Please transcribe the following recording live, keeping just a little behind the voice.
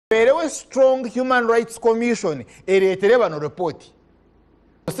There was strong Human Rights Commission. Report.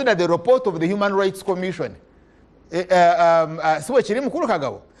 Consider the report of the Human Rights Commission.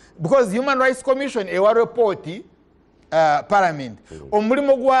 Because Human Rights Commission a report Parliament.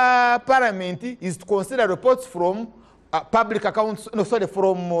 Omulimo gwa Parliament is to consider reports from public accounts. No, sorry,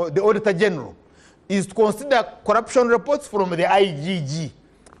 from the Auditor General. Is to consider corruption reports from the IGG.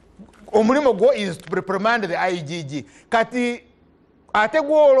 Omulimo go is to reprimand the IGG. Kati ate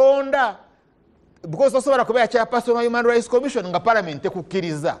go londa because osobola kubeera chairperson of Human Rights Commission nga Parliament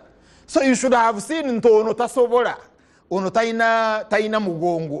ekukiriza. So you should have seen ntono tasobola. Ono taina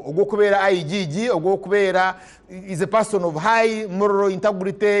mugongo ogwokubeera IGG ogwokubeera is a person of high moral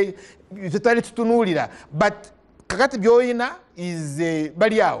integrity tutali tutunulira but kakati byoyina is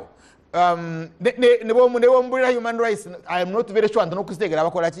bali awo ne bombulira human rights. I am not very sure ntono kuzitegera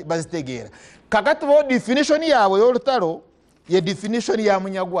abakola bazitegeera kakati bo definition yawe y'olutalo ye definition ya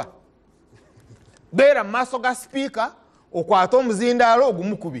munyagwa beera maaso ga speaker okwata omuzindaalo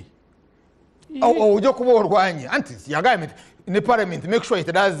ogumukubi ojo kuba olwanye anti yagambye ne Parliament make sure it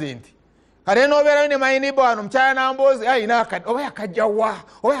doesn't kale nobeera ne mayinibo wano mukyala nambozi ayina akadde oba yakajjawa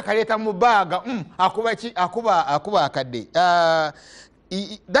oba yakaleta mu baaga akuba akadde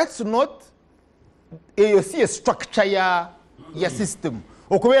that's not you see a structure ya system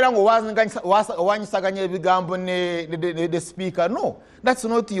okubeera ng'owanyisaganya ebigambo ne speaker. No, that's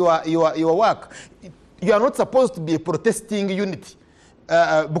not your work. You are not supposed to be a protesting unit.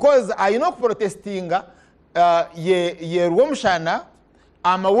 Because I know protesting ye Romshana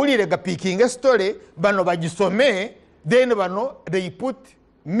amawulire gapikinga story bano bagisome then bano they put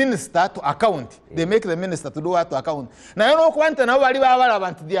minister to account. They make the minister to do what to account. Na yono kwanta na bali babala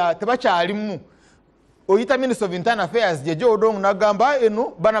abantu dia tebakyalimu oyita Minister of Internal Affairs je Odong nagamba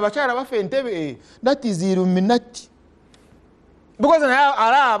eno bana bakyala bafe ntebe that is Illuminati. Because na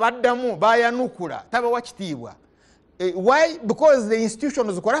ala abaddamu bayanukula taba wakitibwa. Why? Because the institution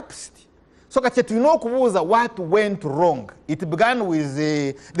was collapsed. So kati know kubuza what went wrong. It began with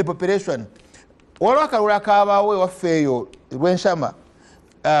the population. Walakarula kabawe wafeyo Rwenshama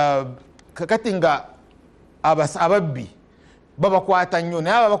kakatinga ababbi babakwata nnyo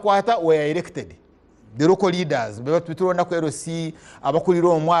naye abakwata were elected. The local leaders bebatulonda ku LC abakulira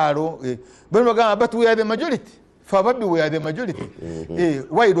omwalo bagamba but we are the majority. For ababbi we are the majority.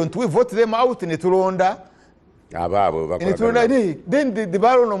 Why don't we vote them out ne tulonda then the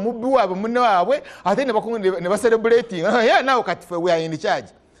baron mubbi waabwe munne waabwe ate ne celebrating. Yeah, now we are in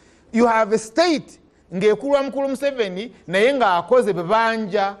charge. You have a state ng'ekulwa mukulu Museveni naye ng'akoze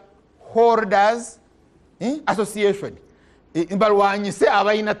bebanja holders association balwanyise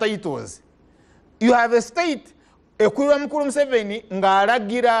abalina titles. You have a state ekulwa mukulu Museveni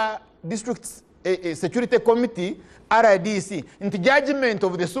ng'alagira district security committee RDC nti judgment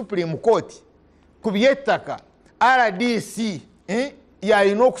of the Supreme Court kubyettaka RDC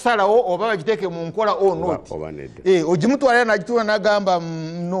yalina okusalawo oba bagiteeke mu nkola or not. Ogimutwalira n'agitula n'agamba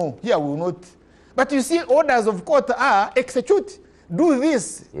no, here we will not. But you see, orders of court are execute, do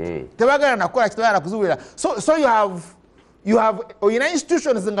this. Tebagala nakola kitwala kuzuwira. So you have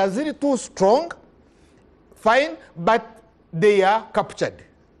institutions nga ziri too strong, fine, but they are captured.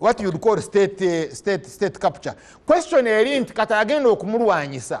 What you would call state capture. Question eri nti kata agenda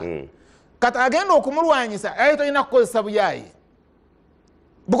okumulwanyisa. Kata agenda okumulwanyisa ayito ina kukozesa buyayi.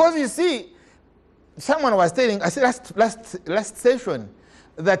 Because you see, someone was telling, I said last session,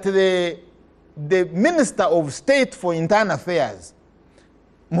 that the Minister of State for Internal Affairs,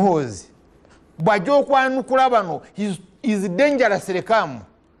 Muhoozi, bw'ajja bano, is dangerously calm.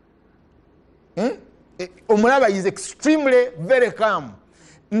 Omulaba is extremely very calm.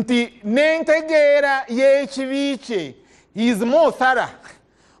 Nti n'entegeera y'ekibi kye, he is more thorough.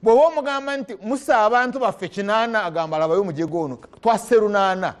 Bw'oba omugamba nti musa abantu baffe kinaana agamba labayo mujego ono twasse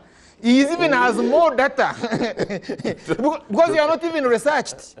lunaana. He even has more data because you are not even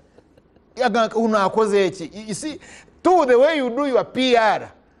researched. You see, too, the way you do your PR,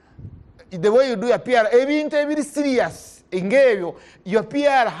 ebintu ebiri serious engebyo, your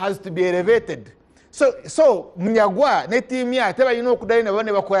PR has to be elevated. So munyagwa ne team ya tebalina okuddayo ne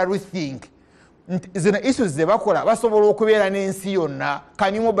bane bakola rethink. Zina issues ze bakola basobola okubeera n'ensi yonna.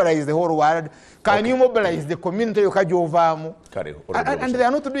 Can you mobilize the whole world? Can you mobilize the community yokajovaamu? And they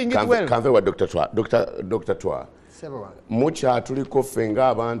are not doing it well. Kanve wa Dr. Twa. Mucha tuliko fenga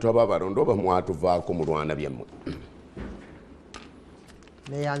abantu ababarondo oba mwatuvaako mu Rwanda byammwe.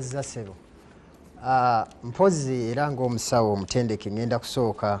 Neyanziza sebo. Mpozi era ng'omusawo omutendeke ngenda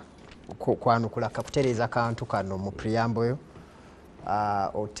kusooka kwanukula kakutereeza kantu kano mu preamble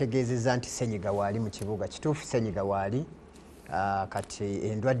otegeezezza nti Ssenyiga waali mu kibuga. Kituufu Ssenyiga waali kati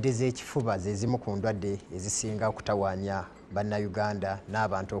endwadde z'ekifuba ze zimu ku ndwadde ezisinga okutawaanya bannayuganda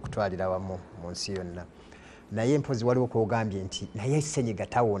n'abantu okutwalira wamu mu nsi yonna. Naye mpozi waliwo kwogambye nti naye ssenyiga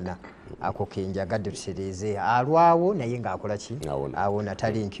tawona, ako kenjagadde tutereeze alwawo naye ng'akola ki? Awona,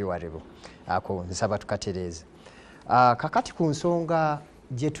 tali incurable. Ako nsaba tukatereeze. Kakati ku nsonga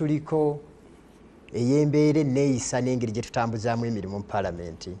gye tuliko ey'embeera enneeyisa n'engeri gye tutambuzaamu emirimu mu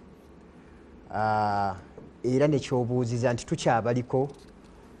palamenti, era nekyobuuziza nti tukyabaliko,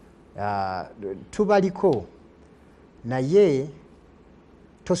 tubaliko naye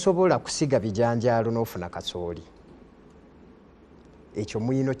tosobola kusiga bijanjaalo n'ofuna kasooli. Ekyo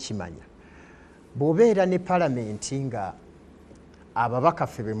muyino kimanya. Bw'obeera ne palamenti nga ababaka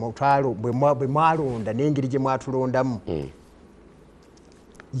ffe bwe mwalonda n'engeri gye mwatulondamu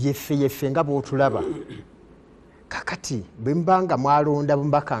yeffe nga bw'otulaba, kakati bwe muba nga mwalonda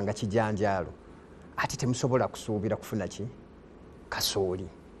bumubaka nga kijanjaalo, ate temusobola kusuubira kufuna ki? Kasooli.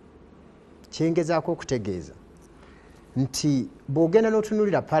 Kyengezaako okutegeeza nti bw'ogenda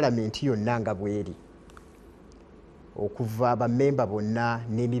n'otunuulira palamenti yonna nga bw'eri, okuva bammemba bonna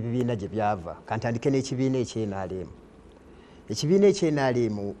n'ebibiina gye byava, kantandike n'ekibiina ekyenaalemu. Ekibiina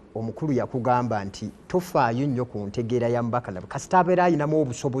ekyenaalemu omukulu yakugamba nti tofaayo nnyo ku ntegeera ya mubaka nabwe kasita abeera ayinamu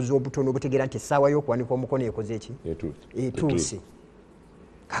obusobozi obutono obutegeera nti essaawa y'okuwanika omukono ekoze eki? Etuuse.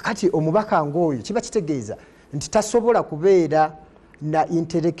 Kakati omubaka ng'oyo kiba kitegeeza nti tasobola kubeera na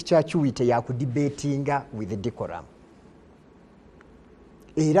intellectual acuity ya kudibetinga with decorum.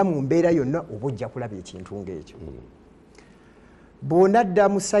 Era mu mbeera yonna oba ojja kulaba ekintu ng'ekyo. Bw'onadda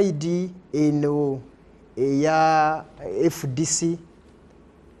mu sayidi eno eya FDC,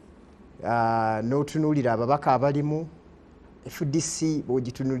 n'otunuulira ababaka abalimu, FDC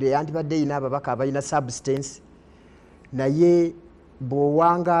bw'ogitunuulira yandibadde eyina ababaka abalina substance, naye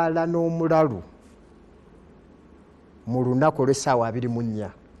bw'owangaala n'omulalu mu lunaku olw'essaawa 24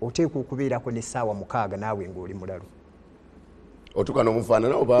 oteekwa okubeerako n'essaawa 6 naawe ng'oli mulalu. Otuuka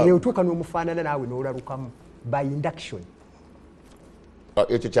n'omufaanana oba? Otuuka n'omufaanana naawe n'olalukamu by induction.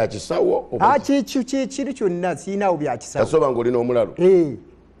 Ekyo kya kisawo? Kiri kyonna sirinaawo bya kisawo. Kasoba ng'oli n'omulalu?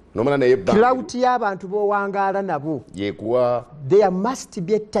 N'omala naye ebbanga. Clout y'abantu b'owangaala nabo. Yekuwa? There must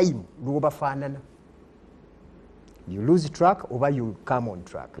be a time lw'obafaanana. You lose track oba you come on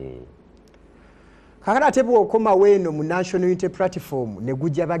track. Kakati ate bw'okomawo eno mu National Unity Platform ne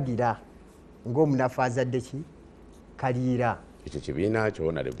gujja bagira ng'omunafu azadde ki? Kaliira. Ekyo kibiina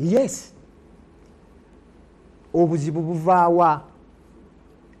kyo nalebo? Yes. Obuzibu buvaawa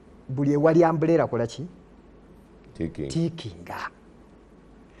buli ewali ambuleera kola ki? Tiikinga.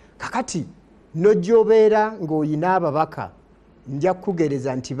 Kakati n'ojjobeera ng'oyina ababaka nja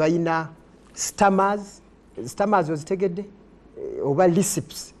kukugereza nti balina stammers ozitegedde oba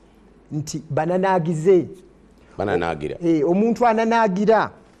recips nti bananaagize. Bananaagira? Omuntu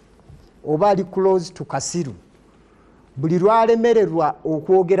ananaagira oba ali close to kasiru, buli lwalemererwa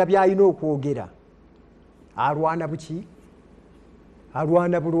okwogera by'alina okwogera alwana buki?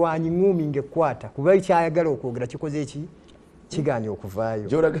 Alwana bulwanyi ngumi ng'ekwata kuba kyayagala okwogera kikoze eki? Kiganye okuvaayo.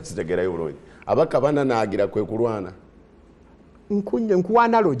 Gy'olaga sitegerayo bulungi. Abaka bananaagira kwe kulwana? Nkuwa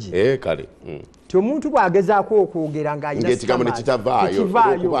analogy. Kale. Ti omuntu bw'agezaako okwogera ng'alina ng'ekigambo ne kitavaayo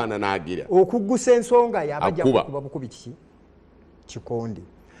okuba ananaagira, okuggusa ensonga yabajja kukuba bukubi kiki? Kikonde.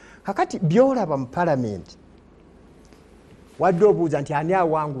 Kakati by'olaba mu palamenti wadde obuuza nti ani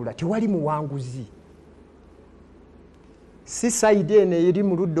awangula, tewali muwanguzi. Si sayidi eno eri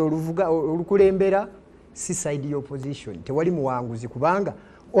mu ludda olukulembera, si sayidi y'opposition, tewali muwanguzi kubanga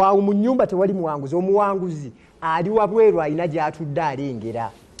awo mu nnyumba tewali muwanguzi. Omuwanguzi ali wabweru alina gy'atudde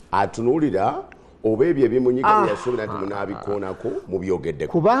alengera. Atunuulira oba ebyo ebimunyiga byasuubira nti munaabikoonako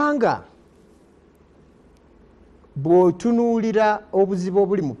mubyogeddeko. Kubanga bw'otunuulira obuzibu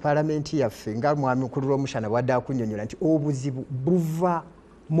obuli mu palamenti yaffe nga mwami mukulu Lwomushana bwadde akunnyonnyola nti obuzibu buva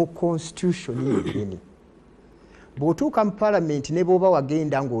mu constitution yennyini. Bw'otuuka mu palamenti ne bw'oba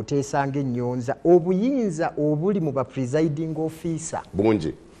wagenda ng'oteesanga ennyonza, obuyinza obuli mu ba presiding officer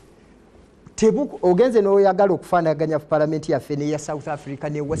bungi. Ogenze n'oyagala okufaanaganya palamenti yaffe n'eya South Africa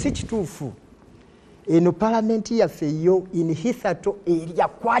newa si kituufu. Eno palamenti yaffe yo in hitherto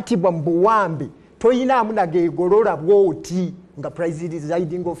eryakwatibwa mu buwambe, toyinaamu nageegolola bw'oti nga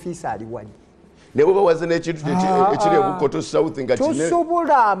presiding officer ali wali. Ne bw'oba waze n'ekintu ekiri ebukoto South nga kine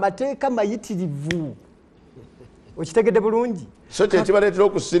tosobola amateeka mayitirivu. Okitegedde bulungi? So kyekibaleetera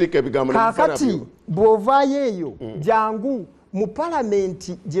okusirika ebigambo kakati bw'ovaayo eyo jangu mu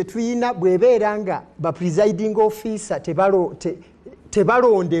palamenti gye tuyina bw'ebeera nga ba presiding officer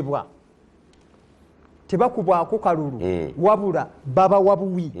tebalondebwa, tebakubwako kalulu, wabula baba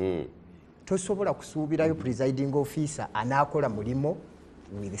wabuwi. tosobola kusuubirayo presiding officer anaakola mulimo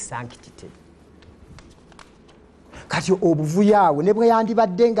with sanctity. Kati obuvuyaawe ne bwe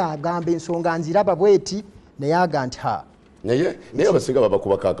yandibadde ng'agamba ensonga nziraba bweti naye aga nti naye abasinga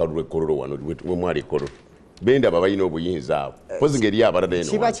babakubako akalulu ekkololo wano we mwali ekkololo benda babalina obuyinza abo pozi ngeri abalala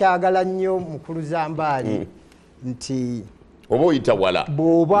eno kiba kyagala nnyo mukulu Zambaali nti oba oyita wala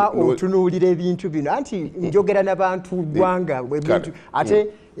bw'oba otunuulira ebintu bino anti njogera n'abantu ggwanga ebintu ate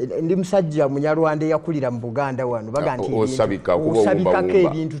ndi musajja munyarwanda eyakulira mu Buganda wano baga nti osabikako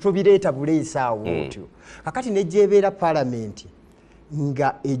ebintu tobireeta buleesa awo otyo kakati nejja ebeera paalamenti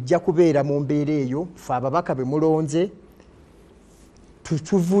nga ejja kubeera mu mbeera eyo fe ababaka be mulonze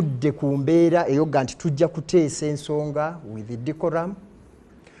tuvudde ku mbeera eyoga nti tujja kuteesa ensonga with decorum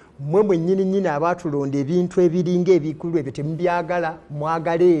mwe mwennyini abaatulonda ebintu ebiringa ebikulu ebyo temubyagala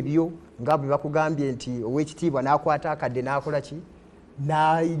mwagala ebyo nga bwe bakugambye nti ow'ekitiibwa n'akwata akadde n'akola ki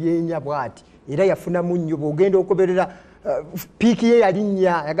n'ayeenya bw'ati era yafunamu nnyo bw'ogenda okuberera piiki ye yali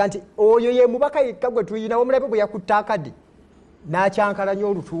nnya yaga nti oyo ye mubaka yekka gwe tuyina omulabe bwe yakutta akadde n'akyankalanya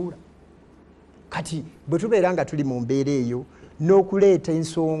olutuula kati bwe tubeera nga tuli mu mbeera eyo n'okuleeta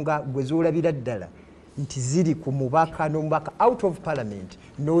ensonga gwe zoolabira ddala nti ziri ku mubaka n'omubaka out of parliament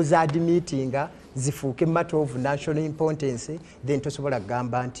n'ozaadimitinga zifuuke matter of national importance then tosobola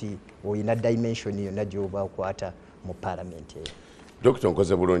kugamba nti oyina dimension yonna gy'oba okwata mu parliament eyo. Dr.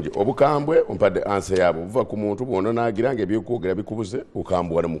 Nkoze bulungi obukambwe ompadde answer yabo buva ku muntu bw'ono n'agira ng'ebyokwogera bikubuze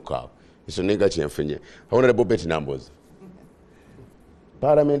okambuwala mukaawe ekyo nenga kyenfunye Honorable Betty Nambozi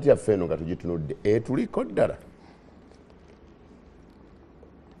parliament yaffe eno nga tugitunudde etuliko ddala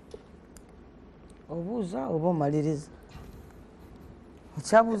obuuza oba omaliriza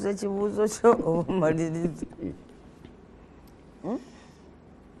okyabuuza ekibuuzo kyo oba omaliriza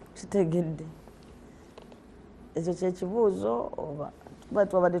kitegedde ekyo kyekibuuzo oba tuba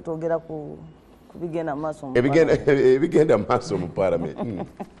twabadde twogera ku bigenda maaso ebigenda maaso mu parliament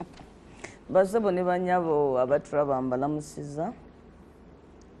basebo ne banyabo abatulaba mbalamusiza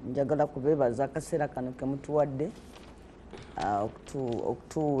njagala kubeebaza akaseera kano kemutuwadde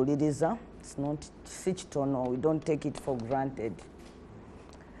okutuwuliriza. It's not kitono, we don't take it for granted.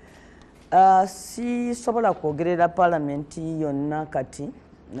 Sisobola kwogerera parliamenti yonna kati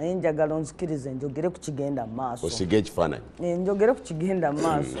naye njagala onzikirize njogere ku kigenda maaso osige ekifaananyi njogere ku kigenda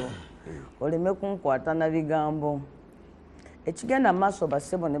maaso oleme kunkwata na bigambo ekigenda maaso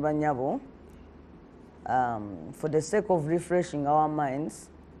basebo ne banyabo for the sake of refreshing our minds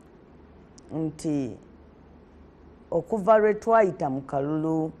nti okuva lwe twayita mu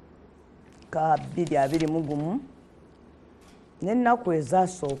kalulu ka 2021 n'ennaku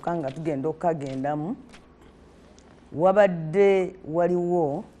ezasooka nga tugenda okukagendamu wabadde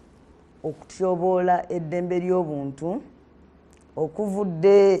waliwo okutyoboola eddembe ly'obuntu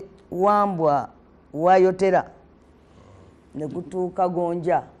okuvudde Wambwa wayotera ne gutuuka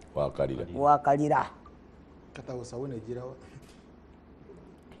Gonja wakalira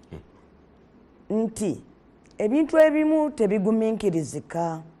nti ebintu ebimu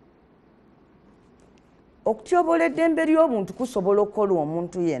tebigumiikirizika. Okutyoboola eddembe ly'obuntu kusobola okukola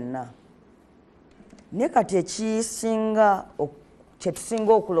omuntu yenna naye kati ekisinga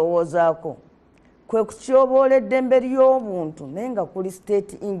kyetusinga okulowoozaako kwe kutyoboola eddembe ly'obuntu naye nga kuli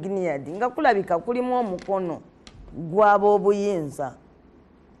state engineered nga kulabika kulimu omukono gw'ab'obuyinza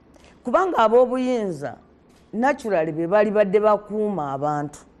kubanga ab'obuyinza naturally be bali badde bakuuma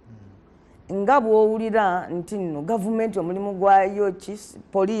abantu nga bw'owulira nti nno gavumenti omulimu gwayo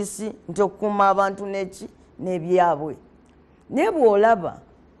poliisi nti okukuuma abantu n'ebyabwe naye bw'olaba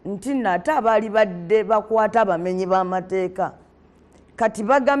nti nno ate abaali badde bakwata abamenyi b'amateeka kati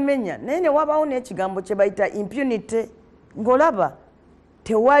bagamenya naye ne wabaawo n'ekigambo kye bayita impunity ng'olaba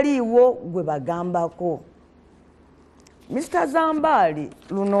tewaliiwo gwe bagambako. Mr. Zambaali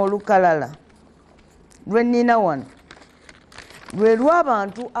luno olukalala lwe nnina wano lwe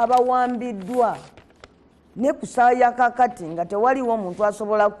lw'abantu abawambiddwa ne kusaaya kakati nga tewaliwo omuntu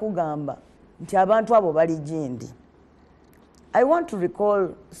asobola kugamba nti abantu abo bali gindi. I want to recall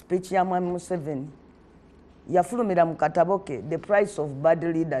speech ya Mwami Museveni yafulumira mu katabo ke The Price of Bad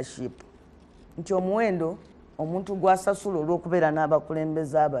Leadership nti omuwendo omuntu gwasasula olw'okubeera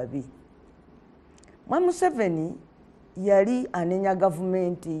n'abakulembeze ababi. Mwami Museveni yali anenya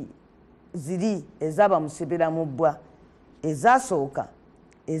gavumenti ziri ez'abamusibira mu bbwa ezasooka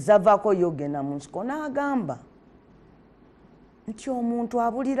ezavaako yogena mu nsiko n'agamba nti omuntu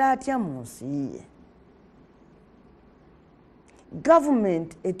abulira atya mu nsi ye.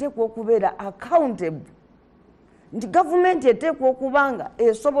 Gavumenti eteekwa okubeera accountable nti gavumenti eteekwa okuba nga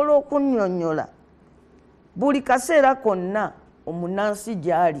esobola okunnyonnyola buli kaseera konna omunnansi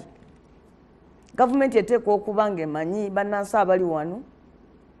gy'ali gavumenti eteekwa okuba ng'emanyi bannansi abali wano,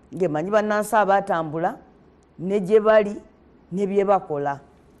 ng'emanyi bannansi abatambula ne gye bali ne bye bakola.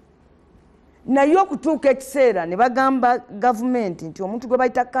 Naye okutuuka ekiseera ne bagamba gavumenti nti omuntu gwe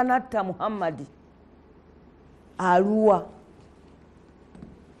bayita Kanatta Muhammad aluwa.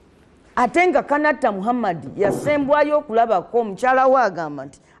 Ate nga Kanatta Muhammad yasembwayo okulabako omukyala we agamba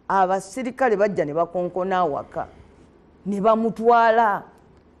nti abasirikale bajja ne bakonkona awaka ne bamutwala,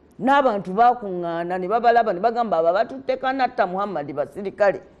 n'abantu bakuŋŋaana ne babalaba ne bagamba abo batutte Kanatta Muhammad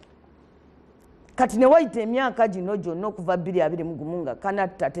basirikale. Kati ne wayita emyaka gino gyonna okuva 2021 nga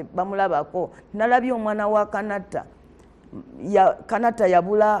Kanatta tebamulabako. Nalabye omwana wa Kanatta, Kanatta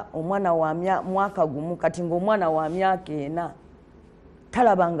yabula omwana wa mwaka gumu, kati ng'omwana wa myaka 4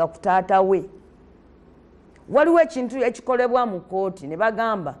 talabanga ku taata we. Waliwo ekintu ekikolebwa mu kooti ne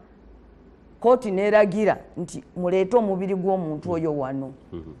bagamba kooti neeragira nti muleete omubiri gw'omuntu oyo wano,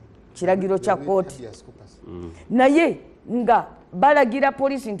 kiragiro kya kooti. Naye nga balagira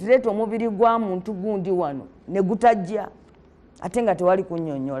poliisi nti leeta omubiri gwa muntu gundi wano ne gutajja, ate nga tewali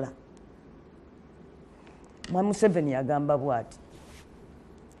kunnyonnyola. Mwami Museveni yagamba bw'ati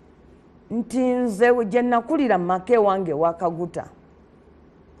nti nze gye nakulira mu maka ewange wakaguta,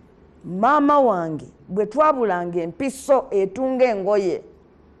 maama wange bwe twabulanga empiso etunga engoye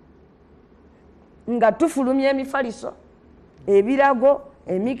nga tufulumya emifaliso, ebirago,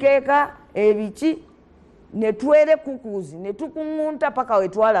 emikeeka, ebiki, ne twere kukuuzi ne tukuŋŋunta paka we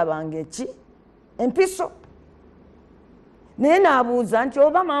twalabanga eki empiso. Naye n'abuuza nti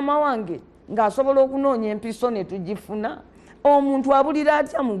oba maama wange ng'asobola okunoonya empiso ne tugifuna, omuntu abulira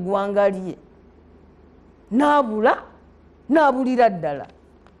atya mu ggwanga lye? N'abulira ddala.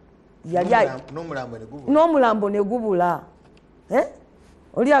 N'omulambo ne gubula.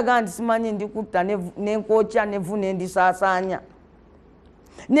 Oli agamba nti simanyi ndikutta n'enkookya nevu n'endisaasaanya.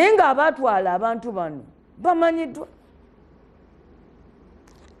 Naye ng'abatwala abantu bano bamanyiddwa.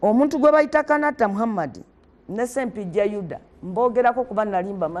 Omuntu gwe bayita Kanatta Muhammad ne Sempijja Yuda mboogerako kuba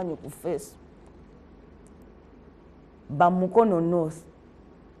nali mbamanyi ku feesi, Bamukono North,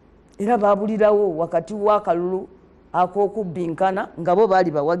 era baabulirawo wakati w'akalulu ak'okubbinkana nga bo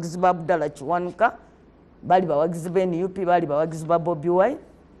baali bawagizi ba Abdallah Kiwanuka, baali bawagizi ba NUP, baali bawagizi ba Bobi Wine,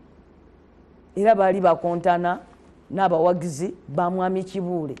 era baali bakontana n'abawagizi ba Mwami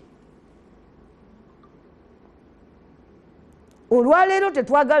Kibuule. Olwaleero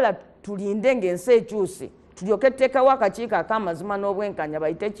tetwagala tulinde ng'ensi ekyuse tulyoke tuteekawo akakiiko ak'amazima n'obwenkanya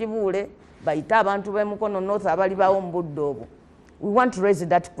bayite Kibuule, bayite abantu b'e Mukono North abali bawo mu budde obwo. We want to raise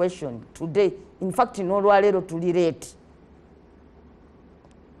that question today. In fact, n'olwaleero tuli late.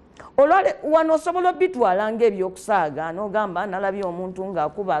 Wano osobola obitwala ng'ebyokusaaga n'ogamba nalabye omuntu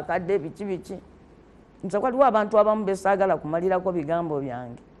ng'akuba akadde biki biki. Nze waliwo abantu abamu besaagala kumalirako bigambo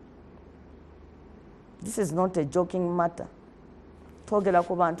byange. This is not a joking matter. Twogera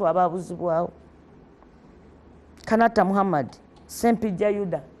ku bantu abaabuzibwawo. Kanatta Muhammad, Sempijja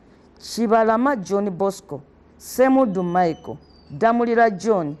Yuda, Kibalama John Bosco, Semudu Michael, Damulira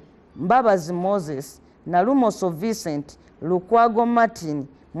John, Mbabazi Moses, Nalumoso Vincent, Lukwago Martin,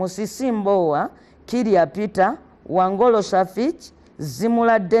 Musisi Mbowa, Kiria Peter, Wangolo Shafich,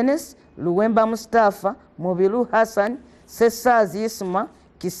 Zimula Dennis, Luwemba Mustafa, Mubiru Hassan, Sesazi Isma,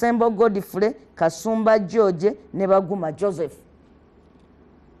 Kisembo Godfrey, Kasumba George, Nebaguma Joseph.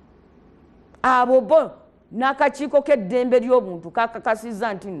 Abo bo n'akakiiko k'eddembe ly'obuntu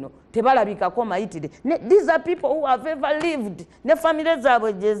kakakasizza nti nno tebalabikako mayitire. These are people who have ever lived, ne famire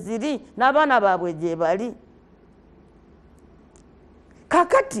zaabwe gye ziri n'abaana baabwe gye bali.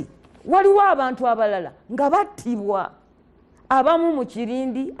 Kakati waliwo abantu abalala nga battibwa, abamu mu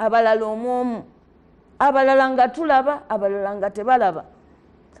kirindi, abalala omwomu, abalala nga tulaba, abalala nga tebalaba.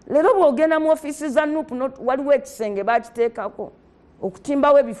 Leero bw'ogenda mu ofiisi za NUP waliwo ekisenge bakiteekako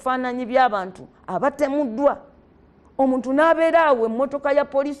okutimbawo ebifaananyi by'abantu abatemuddwa. Omuntu n'abeera awo emmotoka ya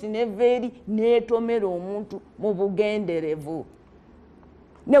poliisi n'eva eri n'etomera omuntu mu bugenderevu.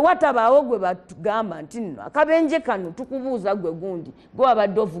 Ne watabaawo gwe batugamba nti nno akabenje kano tukubuuza gwe gundi gwe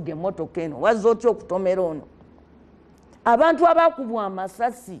wabadde ovuga emmotoka eno wazza otya okutomera ono. Abantu abaakubwa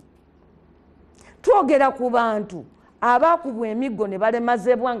amasasi, twogera ku bantu abaakubwa emiggo ne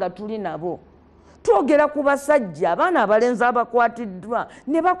balemazebwa nga tuli nabo. Twogera ku basajja abaana abalenzi abakwatiddwa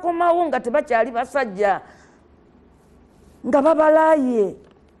ne bakomawo nga tebakyali basajja nga babalaaye.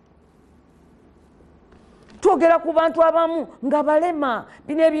 Twogera ku bantu abamu nga balema.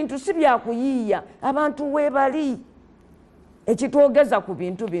 Bino ebintu si byakuyiiya, abantu weebali. Ekitwogeza ku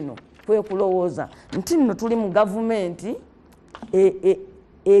bintu bino kwe kulowooza nti nno tuli mu gavumenti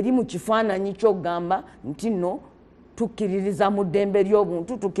eri mu kifaananyi ky'okugamba nti nno tukkiririza mu ddembe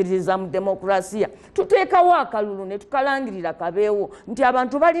ly'obuntu, tukkiririza mu demokrasiya, tuteekawo akalulu ne tukalangirira kabeewo nti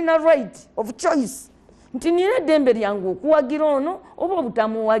abantu balina right of choice, nti nina eddembe lyange okuwagira ono oba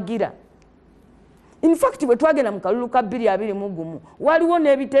obutamuwagira. In fact bwe twagenda mu kalulu ka 2021 waliwo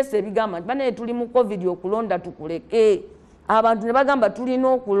n'ebiteeso ebigamba nti banaye tuli mu covid okulonda tukuleke, abantu ne bagamba tulina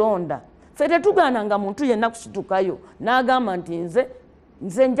okulonda. Ffe tetugaananga muntu yenna kusitukayo n'agamba nti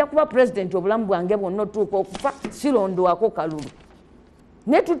nze nja kuba pulezidenti obulamu bwange bwonna otuuka okufa sirondwako kalulu.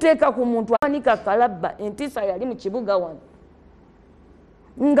 Ne tuteeka ku muntu awanika kalabba, entiisa yali mu kibuga wano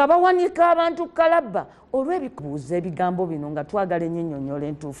nga bawanika abantu kalabba olw'ebikubuuza ebigambo bino nga twagala ennyinnyonnyola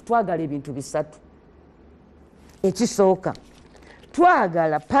entuufu. Twagala ebintu bisatu. Ekisooka,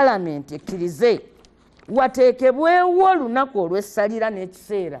 twagala palamenti ekkirize wateekebwewo olunaku olw'essalira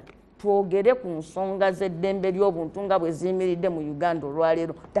n'ekiseera twogere ku nsonga z'eddembe ly'obuntu nga bwe ziyimiridde mu Uganda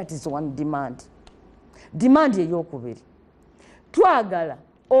olwaleero. That is one demand. Demand ey'okubiri, twagala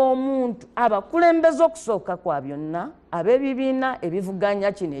omuntu abakulembeze okusooka kwa byonna ab'ebibiina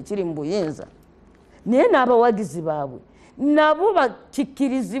ebivuganya kino ekiri mu buyinza naye n'abawagizi baabwe nabo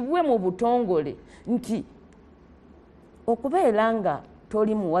bakikkirizibwe mu butongole nti okubeera nga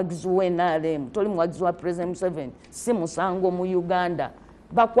toli muwagizi w'NRM, toli muwagizi wa President Museveni si musango mu Uganda.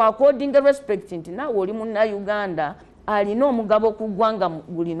 Bakwakordinga respect nti naawe oli munnauganda alina omugabo ku ggwanga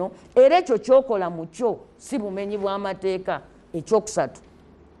gulino era ekyo kyokola mu kyo si bumenyi bw'amateeka. Ekyokusatu,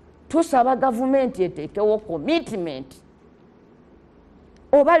 tusaba gavumenti eteekewo commitment,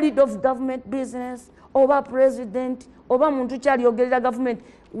 oba leader of government business oba president oba muntu kyalyogerera gavumenti,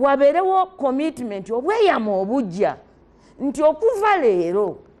 wabeerewo commitment obweyama obujja nti okuva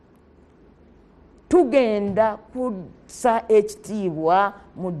leero tugenda kussa ekitiibwa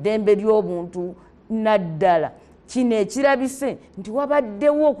mu ddembe ly'obuntu naddala kino ekirabise nti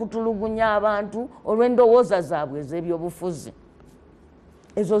wabaddewo okutulugunya abantu olw'endowooza zaabwe ez'ebyobufuzi.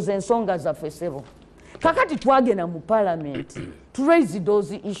 Ezo z'ensonga zaffe ssebo. Kakati twagenda mu palamenti to raise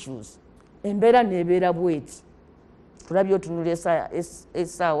those issues, embeera neebeera bweti. Tulabye otunula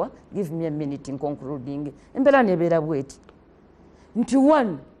essaawa, give me a minute in concluding. Embeera neebeera bweti nti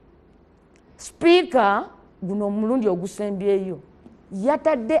one, Speaker guno omulundi ogusembyeyo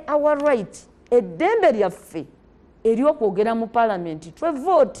yatadde our right, eddembe lyaffe ery'okwogera mu palamenti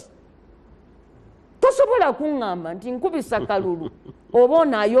twevote. Tosobola kuŋŋamba nti nkubisa kalulu oba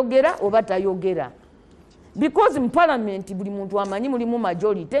onaayogera oba tayogera, because mu palamenti buli muntu amanyi mulimu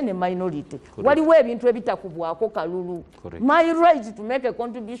majority ne minority. Waliwo ebintu ebitakubwako kalulu. My right to make a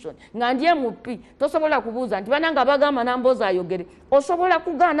contribution nga ndi MP tosobola kubuuza nti bananga bagamba namboozi ayogere, osobola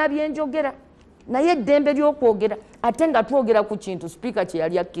kugaana byenjogera naye eddembe ly'okwogera ate nga twogera ku kintu Speaker kye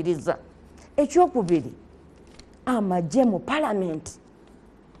yali akkiriza. Ekyokubiri, amagye mu palamenti.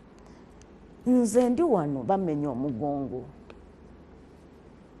 Nze ndi wano bamenya omugongo.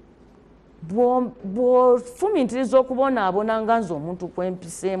 Bw'ofumintiriza okubonaabona nga nze omuntu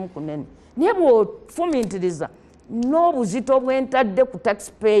kwempiseemu kunene, naye bw'ofumintiriza n'obuzito bwentadde ku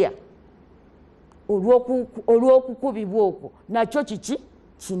taxpayer olw'okukubibwa okwo nakyo kiki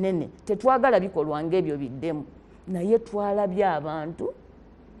kinene. Tetwagala bikolwa ng'ebyo biddemu, naye twalabye abantu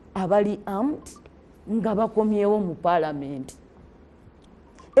abali armed nga bakomyewo mu palamenti.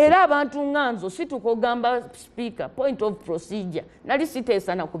 Era abantu nganzo situkogamba Speaker point of procedure nali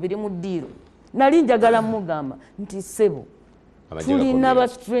siteesana ku biri mu ddiiro, nali njagala mugamba nti ssebo tulina ba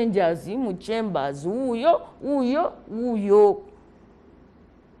strangers mu chambers wuuyo.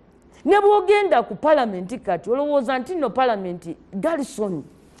 Ne bwogenda ku palamenti kati olowooza nti no palamenti garrison.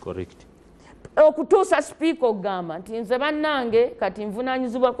 Correct. Okutuusa Speaker ogamba nti nze bannange kati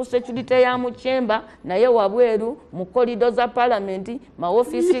nvunaanyizibwa ku security ya mu chamber naye wabweru mu korido za palamenti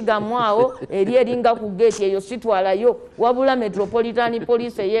maofiisi gamwawo eri eringa ku gate eyo sitwalayo wabula Metropolitan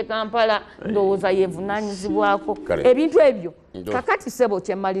Police ey'e Kampala ndowooza yevunaanyizibwako ebintu ebyo. Kakati ssebo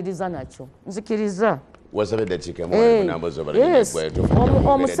kyemmaliriza nakyo nzikiriza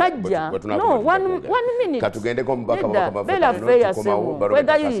omusajja one minute katugendeko mubaka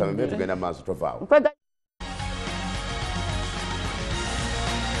tugenda maaso tovaawo.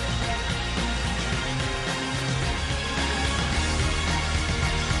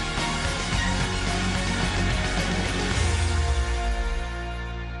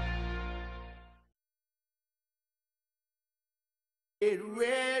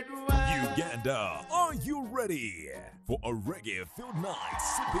 Uganda, are you ready for a reggae-filled night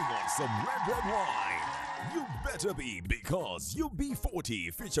sipping on some red wine? You better be, because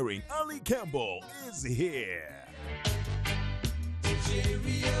UB40 featuring Ali Campbell is here.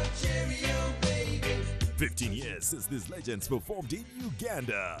 Cheerio, cheerio, baby. 15 years since these legends performed in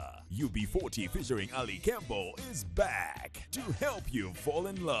Uganda. UB40 featuring Ali Campbell is back to help you fall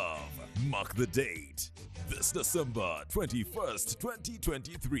in love. Mark the date. This December 21st,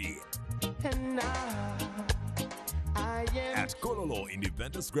 2023. At Kololo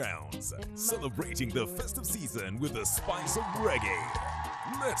Independence Grounds, celebrating the festive season with the spice of reggae.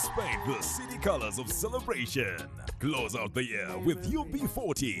 Let's paint the city colors of celebration. Close out the year with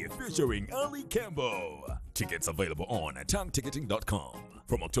UB40 featuring Ali Campbell. Tickets available on townticketing.com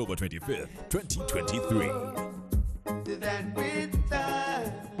from October 25th, 2023.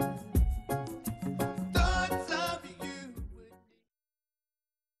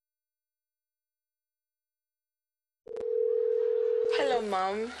 Hello,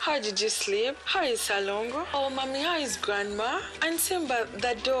 Mom. How did you sleep? How is Salongo? Oh, Mommy, how is Grandma? And Simba,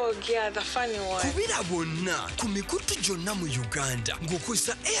 the dog, yeah, the funny one. Kubira bonna kumikutu jonna mu Uganda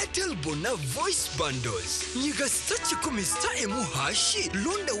ngokusa Airtel Bona voice bundles. Nyiga stachi kumista emu hashi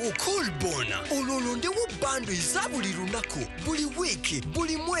londa wo call bona. Ololonde wo bando izabuli lunako buli wiki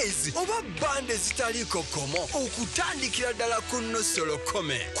buli mwezi oba bande zitaliko komo okutandikira ddala kuno solo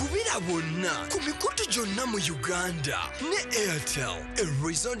kome. Kubira bonna kumikutu jonna mu Uganda ne Airtel. A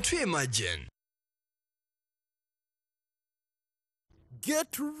reason to imagine.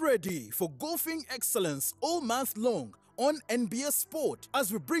 Get ready for golfing excellence all month long on NBS Sport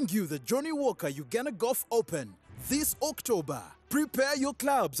as we bring you the Johnny Walker Uganda Golf Open this October. Prepare your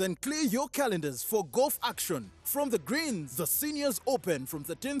clubs and clear your calendars for golf action. From the greens, the Seniors Open from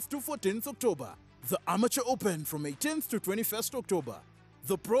 13th to 14th October, the Amateur Open from 18th to 21st October,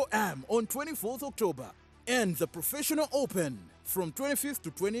 the Pro-Am on 24th October, and the Professional Open from 25th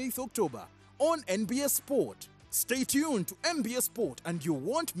to 28th October on NBS Sport. Stay tuned to NBS Sport and you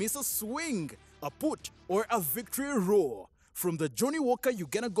won't miss a swing, a put, or a victory roar from the Johnny Walker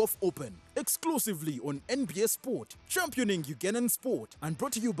Uganda Golf Open, exclusively on NBS Sport, championing Ugandan sport, and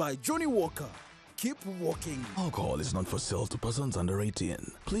brought to you by Johnny Walker. Keep walking. Alcohol is not for sale to persons under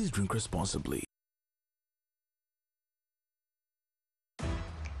 18. Please drink responsibly.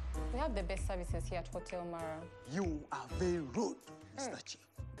 We have the best services here at Hotel Mara. You are very rude, Mr. Chief.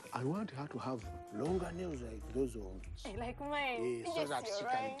 I want her to have longer nails like those ones. Like mine. So that she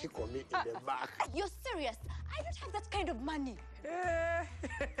can tickle me in the back. You're serious? I don't have that kind of money.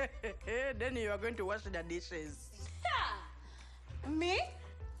 Then you are going to wash the dishes. Me?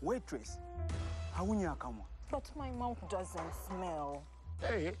 Waitress, how will you come? But my mouth doesn't smell.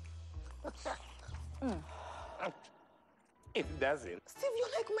 Hey. It doesn't. Steve,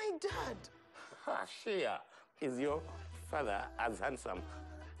 you're like my dad. Shia, is your father as handsome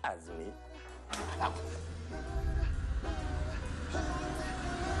as me?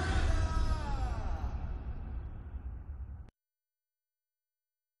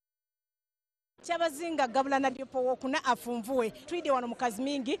 Chabazinga gabula na diopo wokuna afunvuwe twide wano mukazi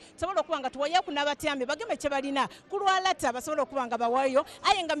mingi sobola okuba nga tuwaya kuna batyambe bageme kyebalina kulwalata basobola okuba nga bawayo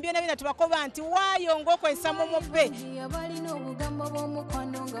aye nga mbyona bina tubakoba nti wayo ng'okozesa momofe balina obugambo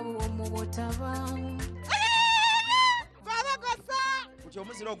bw'omukwano nga bw'omubotaba kuti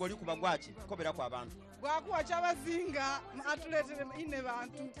omuzira ogwo oli kuba gwaki kukobera ku abantu gwakuwa Kyabazinga atuleetere ine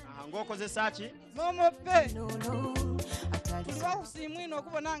bantu ng'okozesa ki momofe tuliwawusiimwino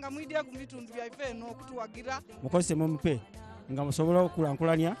okubona nga mwidya ku bitundu byaife eno okutuwagira mukozese momope nga musobola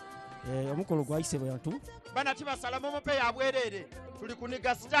okulankulanya omukolo gwayise bwatu bana tibasala momope yabwerere tuli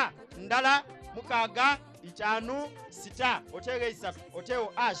kuniga sita ndala mukaaga ichanu sita otege isatu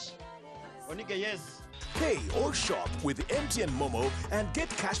oteo ash onige yes. Pay or shop with MTN Momo and get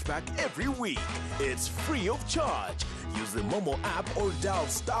cashback every week. It's free of charge. Use the Momo app or dial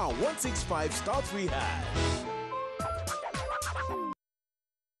 *165*3#.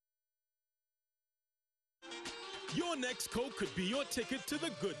 Your next Coke could be your ticket to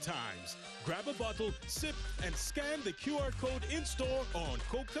the good times. Grab a bottle, sip, and scan the QR code in-store on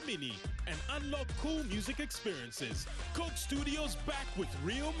Coke Kamini and unlock cool music experiences. Coke Studios back with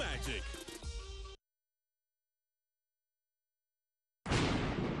real magic.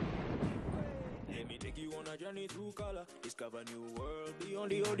 Let me take you on a journey through color. Discover new world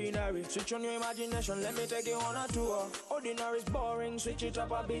beyond the ordinary. Switch on your imagination, let me take you on a tour. Ordinary is boring, switch it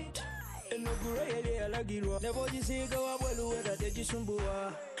up a bit.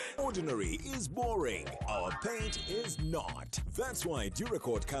 Ordinary is boring. Our paint is not. That's why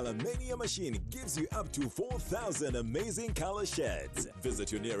Duracoat Color Mania machine gives you up to 4,000 amazing color shades.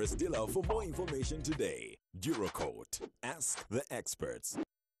 Visit your nearest dealer for more information today. Duracoat. Ask the experts.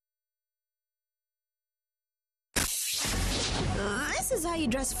 This is how you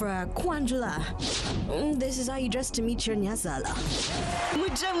dress for a Kwanjula. This is how you dress to meet your Nyazala.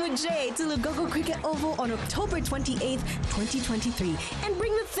 Muje to Lugogo Cricket Oval on October 28th, 2023. And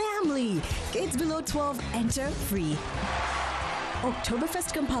bring the family. Kids below 12 enter free.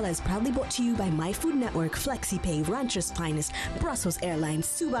 Oktoberfest Kampala is proudly brought to you by My Food Network, FlexiPay, Rancher's Finest, Brussels Airlines,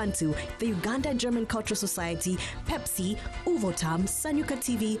 Subantu, the Uganda German Cultural Society, Pepsi, Uvotam, Sanyuka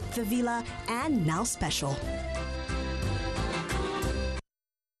TV, The Villa, and Now Special.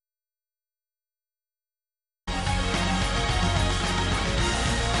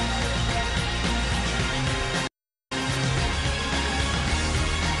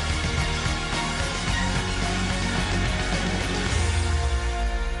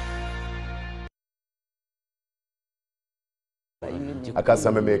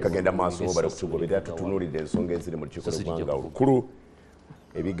 Akasameme kagenda maaso bali kutugoberera tutunulidde ensonga eziri mu lukiiko lw'eggwanga olukulu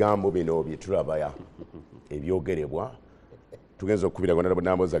ebigambo bino bye tulabaya ebyogerebwa tugenza okukubira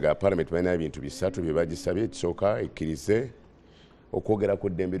gonabonamboza ga Parliament balina ebintu bisatu bye bagisabye ekisooka ekkirize okwogera ku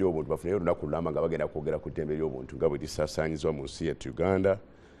ddembe ly'obuntu bafunayo olunaku lulamba nga bagenda kwogera ku ddembe ly'obuntu nga bwe lisaasaanyizibwa mu nsi yattu Uganda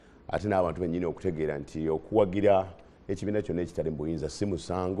ate n'abantu bennyini okutegeera nti okuwagira ekibiina kyonna ekitali mu buyinza si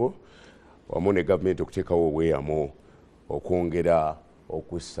musango wamu ne gavumenti okuteekawo obweyamo okwongera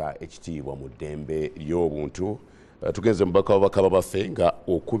okussa ekitiibwa mu ddembe ly'obuntu tugenze mubaka wabakaba baffe nga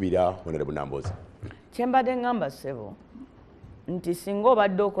okubira Honorable Namboza kyembadde ngamba ssebo nti singa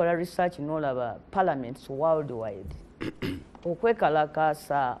obadde okola research n'olaba parliaments worldwide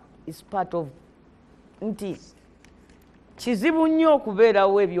okwekalakaasa is part of nti kizibu nnyo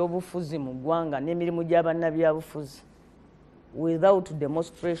okubeerawo ebyobufuzi mu ggwanga n'emirimu gy'abannabyabufuzi without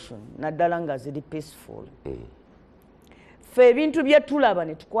demonstration naddala nga ziri peaceful fe ebintu bye tulaba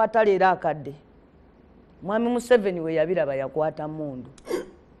ne tukwata leero akadde mwami Museveni we yabiraba yakwata mundu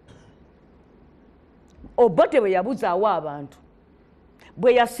Obote bwe yabuzaawo abantu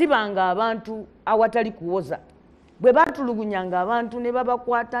bwe yasibanga abantu awatali kuwoza bwe batulugunyanga abantu ne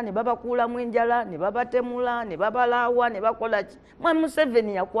babakwata ne babakuulamu enjala ne babatemula ne babalaawa ne bakola ki mwami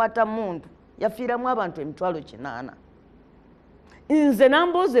Museveni yakwata mundu yafiiramu abantu 800. Nze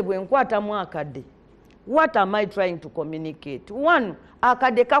Namboze bwe nkwatamu akadde what am I trying to communicate? One,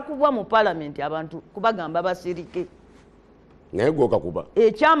 akadde kakubwa mu parliament abantu kubagamba basirike. Naye gwo kakuba.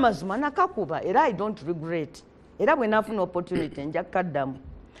 Ekyamazima nakakuba era I don't regret. Era bwe nafuna opportunity nja kaddamu.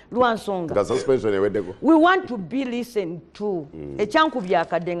 Lwansonga. Nga suspension eweddeko. We want to be listened to. Ekyankubya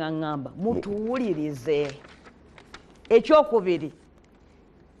akadde nga ngamba mutuwulirize. Ekyokubiri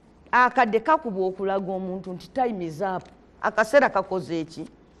akadde kakubwa okulaga omuntu nti time is up. Akaseera kakoze eki.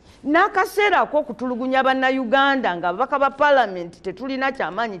 N'akaseera ak'okutulugunya bannayuganda nga babaka ba parliament tetulina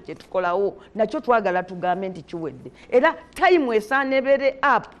kyamaanyi kye tukolawo nakyo twagala tugambe nti kiwedde era time esaana ebeere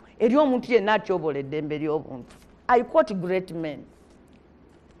up eri omuntu yenna atyobola eddembe ly'obuntu. I quote great men.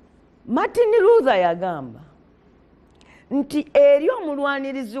 Martin Luther yagamba nti eri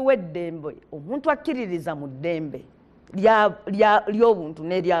omulwanirizi w'eddembe omuntu akkiririza mu ddembe ly'obuntu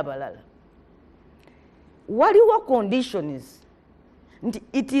n'eryabalala waliwo conditions.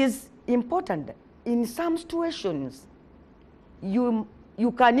 It is important in some situations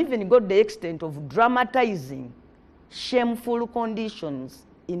you can even go to the extent of dramatizing shameful conditions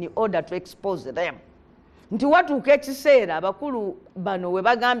in order to expose them. Nti watuuka ekiseera abakulu bano we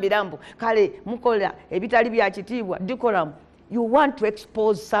bagambira mbu kale mukola ebitali bya kitiibwa dikolamu you want to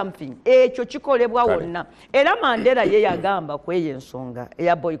expose something ekyo kikolebwa wonna era Mandela ye yagamba kweyo ensonga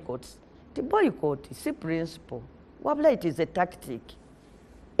eya boycotts ti boycott si principle wabula it is a tactic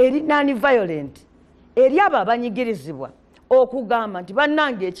eri non-violent eri abo abanyigirizibwa okugamba nti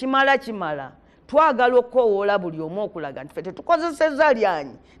bannange ekimala twagala okukoowoola buli omu okulaga nti ffe tetukozesezza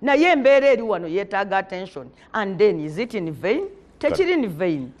lyanyi naye embeera eri wano yeetaaga attention and then is it in vain? Tekiri in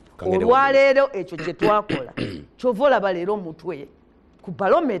vain. Olwaleero ekyo kye twakola kyova olaba leero omutwe ku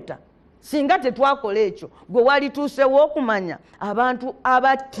Barometer singa tetwakola ekyo gwe walituusewo okumanya abantu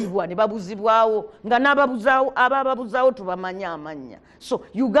abattibwa ne babuzibwawo nga n'abababuzaawo tubamanya amannya. So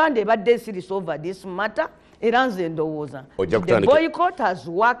Uganda ebadde serious over this matter era nze ndowooza the boycott has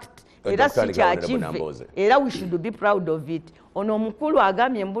worked era si kyakive era we should be proud of it. Ono omukulu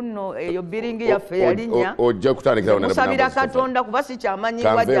agambye mbuno eyo biringi yaffe yalinnya ojja kutandikira musabira Katonda kuba si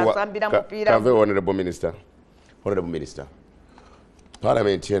kyamanyibwa gyasambira mupiira. Honorable Minister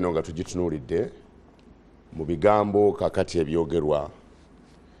Parliament eno nga tugitunuulidde mu bigambo kakati ebyogerwa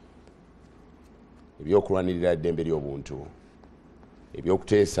ebyokulwanirira eddembe ly'obuntu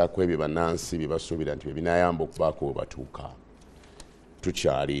ebyokuteesa ku ebyo bannansi bye basuubira nti bye binayamba okubaako we batuuka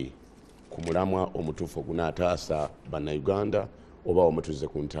tukyali ku mulamwa omutuufu ogunaataasa bannayuganda oba omutuuze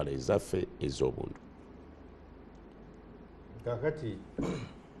ku ntalo ezaffe ez'obuntu. kakati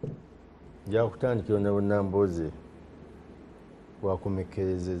nja kutandikira na Bunnambooze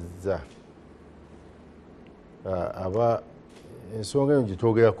wakomekerezezza aba ensonga eno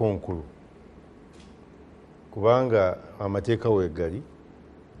gitwogerako nkulu kubanga amateeka weegali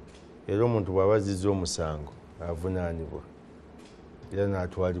era omuntu bw'aba azizza omusango avunaanibwa era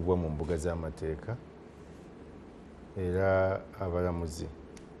n'atwalibwa mu mbuga z'amateeka era abalamuzi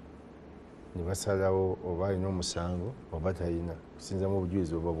ne basalawo oba alina omusango oba talina kusinza mu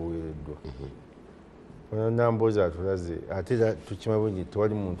bujulizi oba buweereddwa. Ono Nambooze atulaze ate era tukima bungi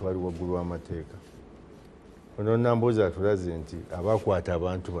tewali muntu ali waggulu w'amateeka. Ono Nambooze atulaze nti abakwata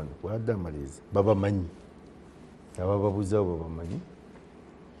abantu bano bwadde amaliriza babamanyi abababuzawo babamanyi.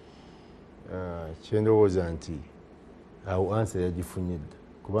 Kyendowooza nti awo ansa yagifunye dda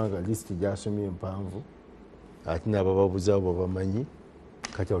kubanga lisiti gyasomye empanvu ate n'abababuzawo babamanyi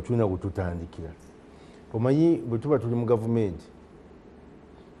kati awo tulina kututandikira. Omanyi bwe tuba tuli mu gavumenti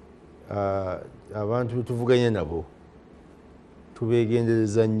abantu betuvuganye nabo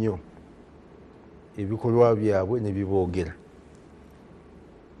tubeegendereza nnyo ebikolwa byabwe ne biboogera.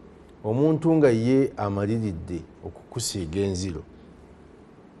 Omuntu nga ye amaliridde okukusiiga enziro,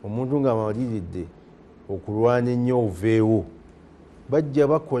 omuntu nga amaliridde okulwana ennyo oveewo, bajja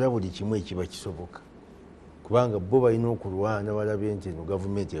bakola buli kimu ekiba kisoboka kubanga bo balina okulwana balabe nti eno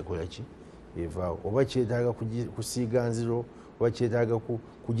gavumenti ekola ki evaawo, oba kyetaaga kusiiga nziro oba kyetaaga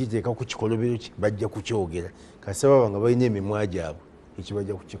kugiteeka ku kikolobero ki bajja kukyogera kasi baba nga balina emimwa gyabwe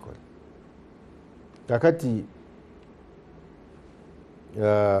ekibajja kukikola. Kakati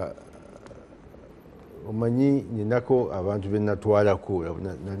omanyi ninako abantu benatwalako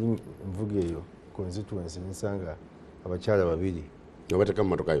nali nvuga eyo constituency nsanga abakyala babiri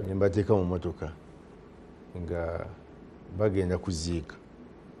nembateeka mu motoka nga bagenda kuziika.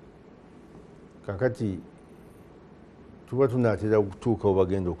 Kakati tuba tunaatera okutuukawo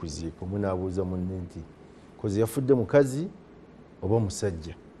bagenda okuziika omu naabuuza munne nti kozi yafudde mukazi oba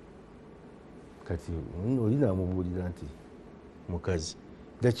musajja? Kati oli naamubuulira nti mukazi.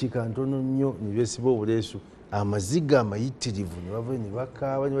 Dakiika ntono nnyo ne beesiba obuleesu amaziga amayitirivu ne bava ne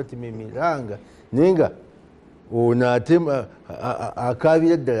bakaaba ne batema emiranga naye nga ono ate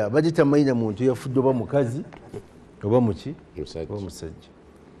akaabira ddala badde tamanyi muntu yafudde oba mukazi oba muki oba musajja.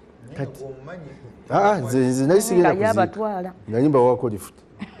 Nze nali sigenda kuziika nali mbawako lifuti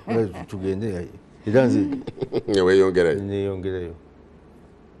tugende era nze neyongerayo.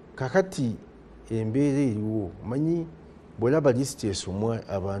 Kakati embeera eriwo manyi bwolaba lisiti esomwa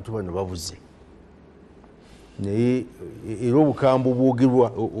abantu bano babuze naye era obukambwe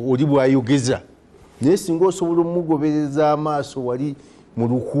bwogerwa oli bwayogeza naye singa osobola omugobereza amaaso wali mu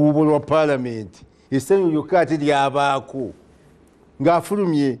lukuubo lwa paalamenti essanyu lyokka ate lyabaako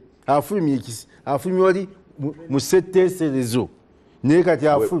ng'afulumye wali mu setteeserezo naye kati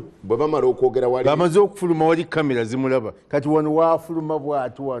bwe bamala okwogera wali bamaze okufuluma wali kamera zimulaba kati wano waafuluma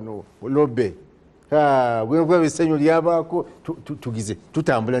bwatu wano lobe bwekuba essanyu lyabaako tugize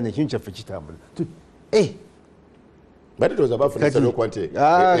tutambula nekintu kyaffe kitambula batitoza bafunisa nokuba nti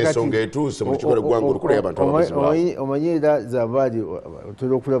ensonga etuuse mu lukiko lw'eggwanga olukulu y'abantu ababuzibawo. Omanyi era zambaali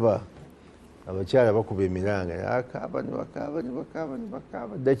otera okulaba abakyala bakuba emiranga akaaba ne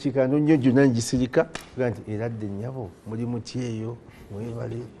bakaaba dakiika nnyo gyonna ngisirika ga nti eradde nnyabo muli muti eyo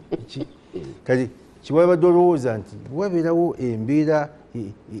mwebale ki kati kiwabadde olowooza nti wabeerawo embeera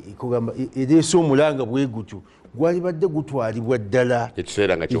kugamba ereese omulanga bwe gutyo gwali badde gutwalibwa ddala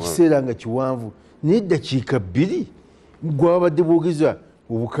ekiseera nga kiwanvu naye eddakiika bbiri gwabadde bwogeza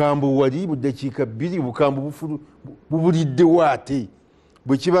obukambwe wali mu ddakiika bbiri obukambwe bubuliddewo ate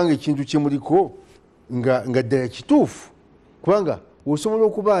bwe kibanga ekintu kyemuliko nga ddala kituufu kubanga osobola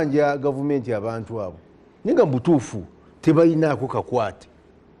okubanja gavumenti abantu abo naye nga mu butuufu tebalinaako kakwate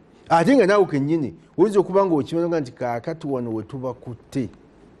ate nga naawe kennyini oyinza okuba nga okimanya nti kaakati wano we tubakutte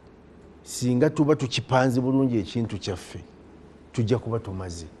singa tuba tukipanze bulungi ekintu kyaffe tujja kuba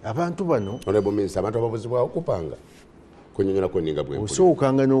tumaze abantu bano abantu ababuzibwawo kupanga kunyonyolako ninga bwe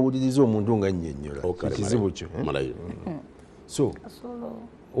osookanga n'owuliriza omuntu nga nnyonnyola ekizibu kyo so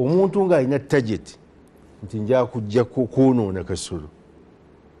omuntu ng'alina tageti nti nja kujja kwonoona kasolo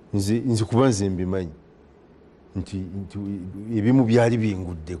nze kuba nze mbimanyi nti ebimu byali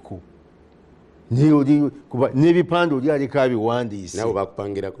binguddeko n'ebipande oli aleko abiwandiise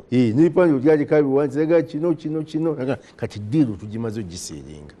n'ebipande oli aleko abiwandiise aga kino kati ddiiru tugimaze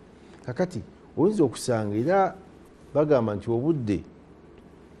ogiseeringa. Kakati oyinza okusanga era bagamba nti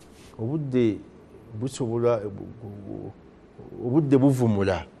obudde busobola obudde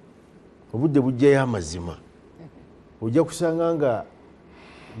buvumula obudde bujjayo amazima ojja kusanga nga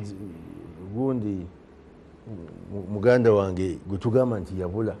gundi muganda wange gwe tugamba nti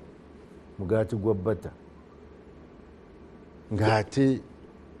yabula mugaati gwa bata ng'ate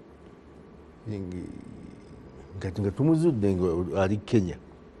nga tumuzudde ali Kenya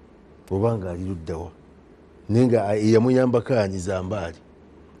oba nga ali luddawa naye nga yamuyambako anyiza mbaali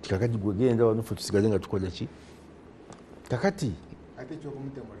kakati gwe genda wano ffe tusigale nga tukola ki kakati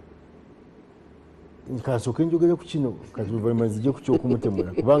kansooke njogere ku kino kati oluvannyuma nzije ku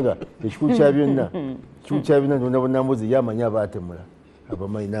kyokumutemula kubanga ekikulu kya byonna nonabonambozi yamanyi abaatemula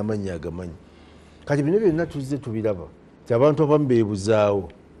abamanyi n'amannya agamanyi kati bino byonna tuzze tubiraba ti abantu abamu beebuzaawo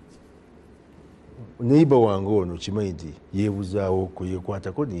neiba wange ono kimanyi nti yeebuzaawo ko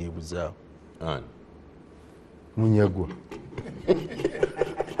yekwatako neyeebuzaawo munyagwa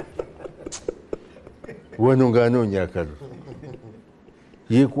wano ng'anoonya akalulu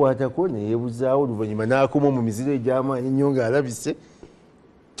yekwatako neyeebuzaawo oluvannyuma n'akoma mu miziro egy'amaanyi ennyo ng'alabise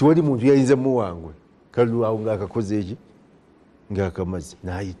tiwali muntu yayinza muwangwe kalulu awo ng'akakoze eki ng'akamaze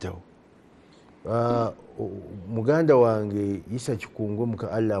n'ayitawo muganda wange Isa Kikungo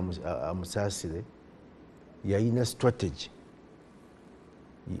muka Allah amusaasire yayina strategy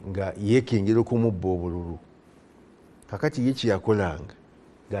nga yeekengera okumubba obululu kakati ye kyeyakolanga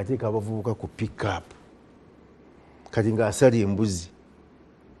ng'ateeka abavubuka ku pickup kati ng'asala embuzi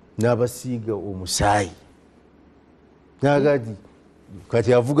n'abasiiga omusaayi nagati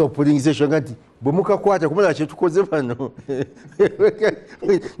kati avuga polling station ngati bwe mukakwata kumala kyetukoze bano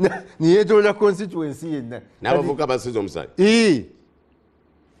niyetoola constituency yenna n'abavubuka basiiza omusaayi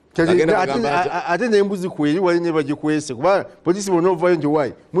ate n'embuzi kweri wali ne bagikwese kuba polisi bonna ovaayo nti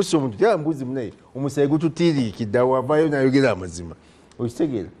wayi mussa omuntu tya mbuzi munaye omusaayi gututiiriikidde awo avaayo nayogera amazima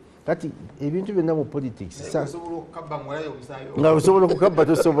okitegeera kati ebintu byonna mu politics nga osobola okukabba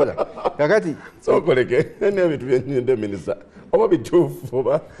tosobola kakati sokoleke n'ebintu byenyende minisita oba bituufu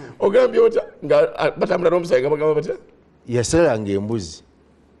oba ogambye otya nga batambula n'omusaayi nga bagamba batya yasalanga embuzi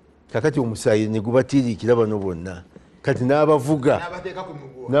kakati omusaayi ne gubatiiriikira bano bonna kati n'abavuga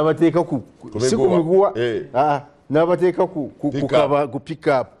n'abateeka si ku miguwa n'abateeka ku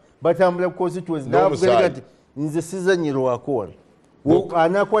pickup batambula ku constituency n'avuga kati nze sizanyirwako wano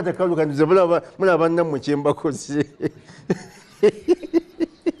anakwata kalu kanduze mulaba nammwe kyembakoze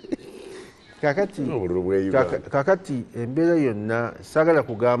kakati embeera yonna saagala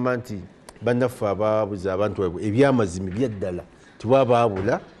kugamba nti bannaffe ababuza abantu ebyamazima byaddala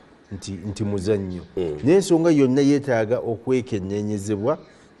tibwabaabula nti muzannyo naye ensonga yonna yeetaaga okwekennenyezebwa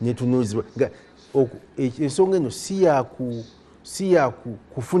netunuuzibwa ensonga eno si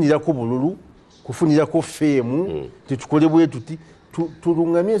yakufunirako bululu kufunirako feemu tetukole bwe tuti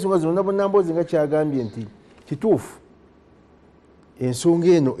tulungamye ensonga zonna bonnamboozi nga kyagambye nti kituufu ensonga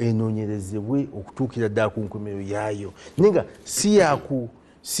eno enoonyerezebwe okutuukira ddala ku nkomero yaayo naye nga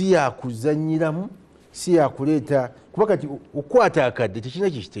si yakuzanyiramu si yakuleeta kuba kati okukwata akadde tekirina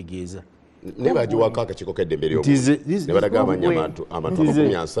kyekitegeeza naye bagiwako akakiiko k'eddembe ly'obuntu ne balaga amanya abantu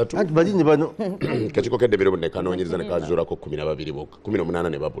 300 bali ne bano kakiiko k'eddembe ly'obuntu ne kanoonyereza ne kazuulako 12 bokka 18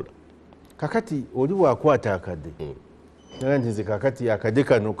 ne babula kakati oli wakwata akadde naga nti nze kakati akadde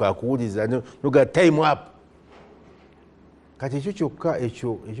kano kakuwuliza noga time up kati ekyo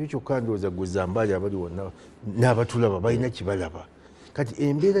kyokka ndowooza gwezambaali abali wonna n'abatulaba balina kibalaba kati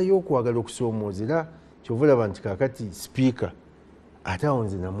embeera y'okwagala okusoomoozera kyova olaba nti kakati sipiika ate awo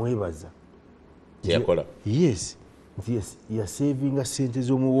nze namwebaza yakola yes nti yasevinga sente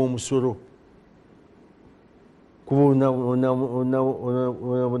z'omuwa omusolo kuba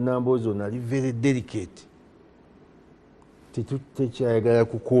onamboozi ono ali very delicate tekyayagala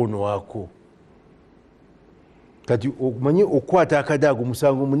kukoonwako kati okumanye okukwata akadde ago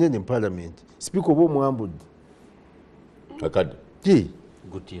musango munene mu paalamenti sipiika oba omwambudde akadde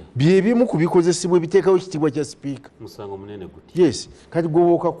byebimu ku bikozesebwa ebiteekawo ekitiibwa kya sipiika yes kati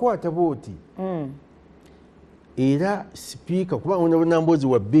gwe okakwata booti era sipiika kuba onabonamboozi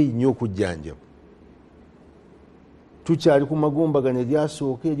wa bbeeyi nnyo okujjanjaba tukyali ku magombagano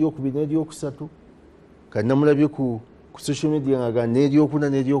eryasooka eryokubiri n'eryokusatu kati namulabye ku social media nga n'eryokuna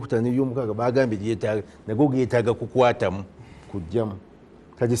n'eryokutaano n'eryomukaaga bagambye lyetaaga nago geetaaga kukwatamu kujjamu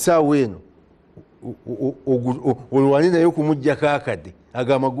kati saawa eno olwani naye okumuggyako akadde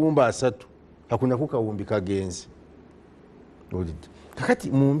ago amagumba 3 akunako kawumbi kagenze kakati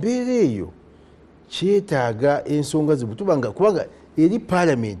mu mbeera eyo kyetaaga ensonga zibutubanga kubanga eri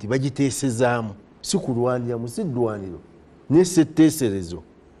paalamenti bagiteesezaamu si kulwaniramu si ddwaniro nesetteeserezo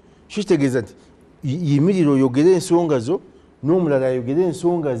kitegeeza nti yimirira oyogere ensonga zo n'omulala ayogere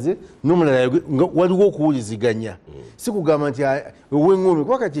ensonga ze n'omulala waliwo okuwuliziganya si kugamba nti ow'eŋŋomi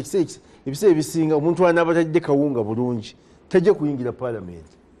kuba kati ebiseera ebisinga omuntu anaaba talidde kawunga bulungi tajja kuyingira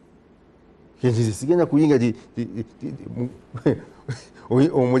paalamenti nti sigenda kuyinga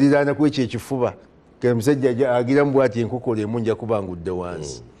omuliraana kwekyo ekifuba omusajja agiramu bwati enkokola emu nja kubangudde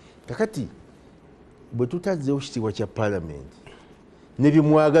wansi kakati bwe tutazzeewo kitiibwa kya paalamenti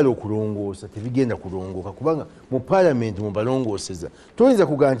nebyemwagala okulongoosa tebigenda kulongooka kubanga mu paalamenti mubalongooseza toyinza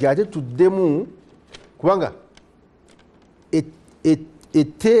kugamba nti ate tuddemu kubanga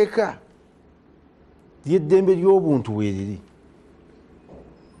etteeka lyeddembe ly'obuntu weeriri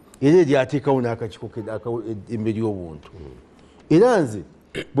era eryateekawo n'akakiiko eddembe ly'obuntu era nze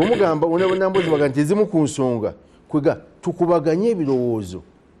bwemugamba onabonambozi baga nti ezimu ku nsonga kwega tukubaganye ebirowoozo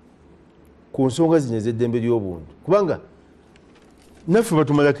ku nsonga zino ez'eddembe ly'obuntu kubanga naffe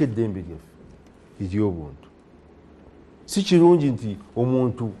batumalako eddembe lyaffe ery'obuntu si kirungi nti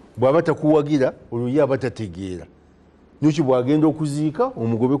omuntu bw'aba takuwagira olwo aba tategeera noki bw'agenda okuziika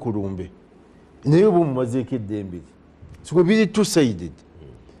omugobe ku lumbe naye oba omumazeeko eddembe lye sikwe biri two-sided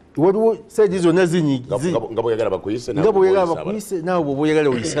waliwo saidi zonna nga bweyagala bakuyise naawe bwoba oyagala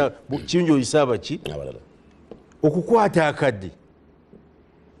kirungi oyise abaki okukwata akadde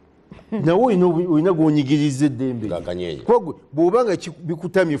nawe olina gwonyigiriza eddembe bw'obanga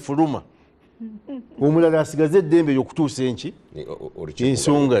bikutamye fuluma omulala asigaze eddembe lyokutuusa enki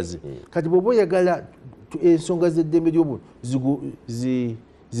ensonga ze kati bw'oba oyagala ensonga z'eddembe ly'obuntu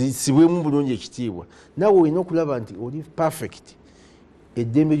zisibwemu bulungi ekitiibwa naawe olina okulaba nti oli perfect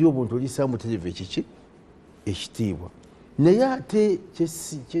eddembe ly'obuntu olisaamu mutereevu ekiki ekitiibwa naye ate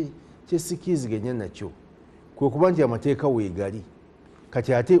kyesikiziganya nakyo kwe kuba nti amateeka weegali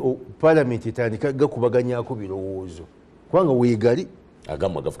kati ate paalamenti etandika gakubaganyako birowoozo kubanga weegali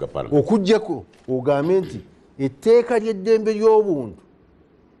okuggyako ogambe nti etteeka ly'eddembe ly'obuntu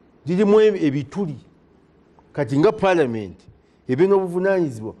lirimu ebituli kati nga paalamenti ebe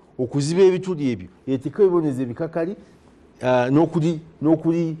n'obuvunaanyizibwa okuziba ebituli ebyo eteeka ebiboneza ebikakali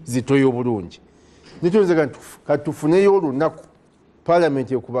n'okuli zitoya obulungi nituyinza kati tufuneyo olunaku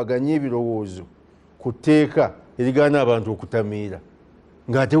paalamenti ekubaganye ebirowoozo ku tteeka erigaana abantu okutamiira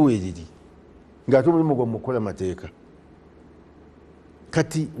ng'ate weeriri ng'ate omulimu gwa mukola mateeka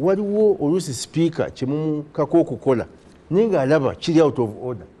kati waliwo oluusi sipiika kyemumukako okukola naye ng'alaba kiri out of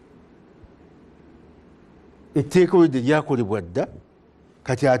order etteeka olyo lyakolebwa dda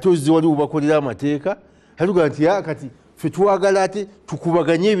kati ate ozze waliwo bakolera amateeka atuga nti kati ffe twagala ate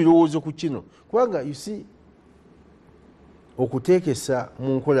tukubaganye ebirowoozo ku kino kubanga usi okuteekesa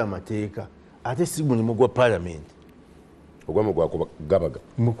mu nkola amateeka ate si mulimu gwa paalamenti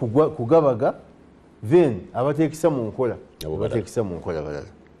kugabaga then abateekesa mu nkola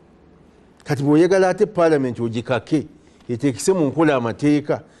balala kati bw'oyagala ate paalamenti ogikake eteekese mu nkola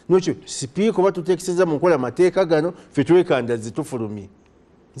amateeka nokyo sipiika oba tuteekeseza mu nkola amateeka gano ffe twekandaze tufulumye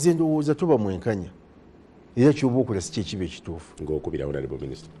nze ndowooza tuba mwenkanya era kyoba okola si kyekiba ekituufu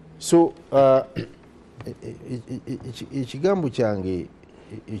so ekigambo kyange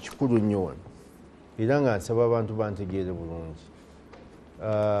ekikulu nnyo wano era nga nsaba abantu bantegeere bulungi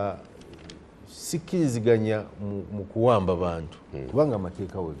sikkiriziganya mu kuwamba bantu kubanga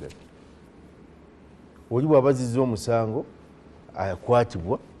amateeka wegali oli bw'abazizza omusango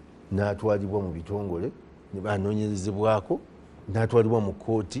akwatibwa n'atwalibwa mu bitongole ne banoonyerezebwako n'atwalibwa mu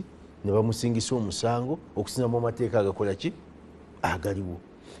kooti ne bamusingisa omusango okusinza mu mateeka agakola ki agaliwo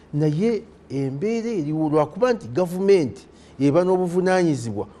naye embeera eriwo lwakuba nti gavumenti eba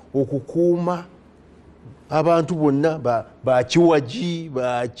n'obuvunaanyizibwa okukuuma abantu bonna bakiwagi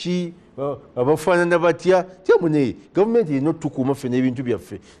baki abafaanana batya tyamune gavumenti erina otukuuma ffe n'ebintu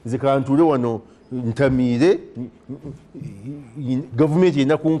byaffe nze kantuule wano ntamiire gavumenti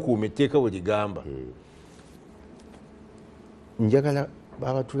erina kunkuuma etteeka bwe ligamba njagala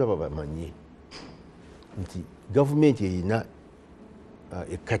abatulaba bamanye nti gavumenti erina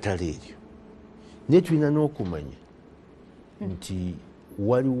ekkatala eryo naye tulina n'okumanya nti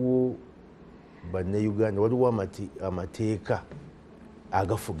waliwo bannayuganda waliwo amateeka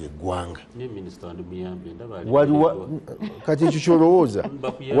agafuga eggwanga kati ekyo kyolowooza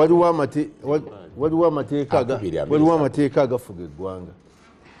waliwo amateeka agafuga eggwanga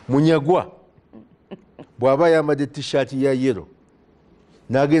munyagwa bw'aba ayambadde tishaati ya yero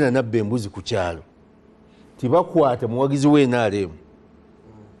n'agenda nabba embuzi ku kyalo tibakwata muwagizi w'NRM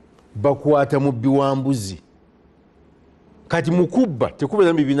bakwata mubbi wa mbuzi kati mukubba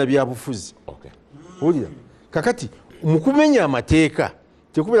tekubeera mu bibiina bya bufuzi olira kakati mukumenya amateeka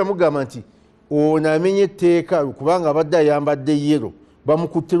tekubeera mugamba nti ono amenye etteeka kubanga abadde ayambadde yero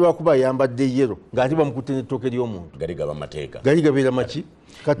bamukutte lwakuba ayambadde yero ng'ate bamukutte n'ettooke ly'omuntu gali gabeera maki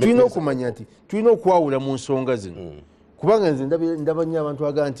kati tulina okumanya nti tulina okwawula mu nsonga zino kubanga nze ndaba nnyo abantu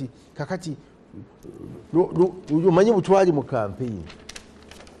agaa nti kakati omanyi bwe twali mu kampeyini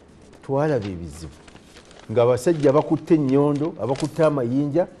twalaba ebizibu ng'abasajja bakutte ennyondo abakutte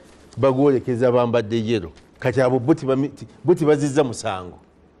amayinja bagwolekeza bambadde yero kati abo bo tibazizza musango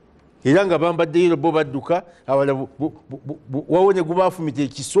era nga bambadde yero bo badduka awala wawone gubaafumita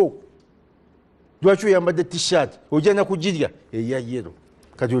ekiso lwaki oyambadde t-shirt ojana kugirya eya yero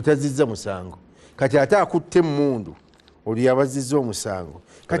kati otazizza musango kati ate akutte emmundu oli yabazizza omusango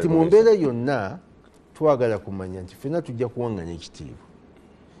kati mu mbeera yonna twagala kumanya nti ffenna tujja kuwanganya ekitiibwa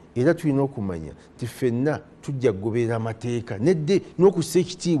era tulina okumanya nti ffenna tujja kugoberera amateeka nedde n'okussa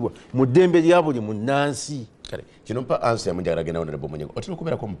ekitiibwa mu ddembe lya buli munnansi kino mpa ansi yamunjagala genda honorable Munyengo otera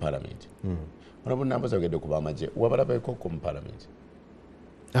okubeerako mu palamenti honorable Namboza ogedde ku b'amagye wabalabeko mu palamenti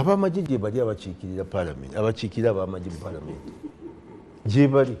ab'amagye gye bali abakiikirira palamenti abakiikirira ab'amagye mu palamenti gye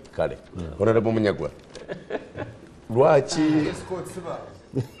bali kale honorable Munyagwa lwaki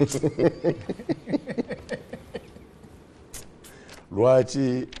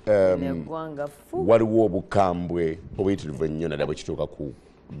lwaki waliwo obukambwe obuyitirivu ennyo naddala bwe kituuka ku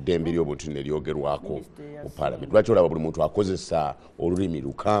ddembe ly'obuntu ne lyogerwako mu palamenti lwaki olaba buli muntu akozesa olulimi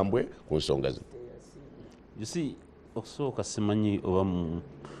lukambwe ku nsonga ze yusi okusooka simanyi oba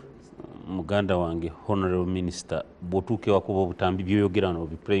muganda wange honorable minister bw'otuuka ewakuba obutambi byoyogera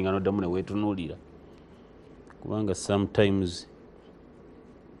n'obiplayinga n'oddamu ne weetunuulira kubanga sometimes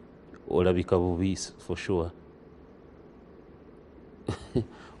olabika bubi for sure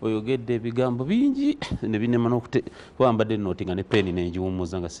oyogedde ebigambo bingi ne binema n'okuwambadde nooti nga ne peeni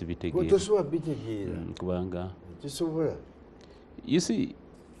nenjiwummuza nga sibitegeera kubanga you see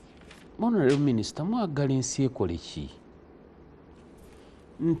honorable minister mwagala ensi ekole ki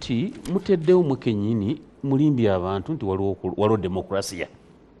nti muteddewo mwekennyini mulimbye abantu nti waliwo demokrasiya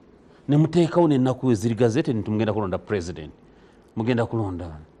ne muteekawo n'ennaku eziri gazete nti mugenda kulonda president mugenda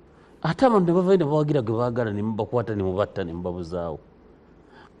kulonda ate abantu ne bavayo ne bawagira ge baagala ne mubakwata ne mubatta ne mubabuzaawo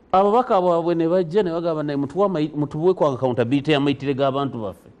ababaka baabwe ne bajja ne bagamba naye mutuwe ku accountability y'amayitire g'abantu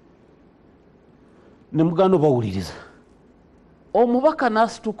baffe ne muganda obawuliriza omubaka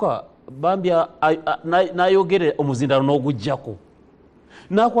n'asituka bambya n'ayogere omuzindalo n'ogujjako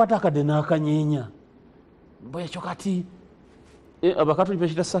n'akwata akadde n'akanyeenya bwekyo kati abakatuli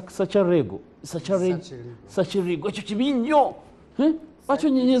bekita sacharigo ekyo kibi nnyo lwaki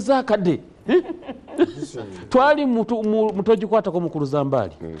onyenyeza akadde twali mutogikwatako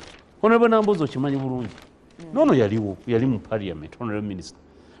mukuluzambaali honorable Namboza okimanyi bulungi nono yaliwo yali mu parliament honorable minister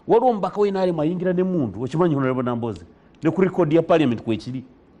waliwo omubaka we naali mayingira n'emundu okimanyi honorable Namboza ne ku record ya parliament kwekiri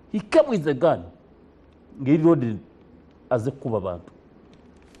he came with the gun ngeri loaded aze kukuba bantu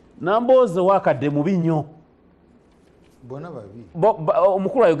Namboza wakadde mubi nnyo bona babi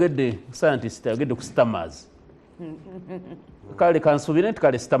omukulu ayogedde scientist ayogedde ku stammers kale kansubire nti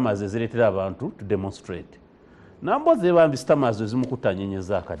kale stammers ezireetera abantu to demonstrate Namboza ebambi stammers ezimukuta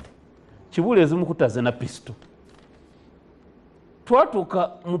nyenyeza akadde kibula ezimukuta ze na pisto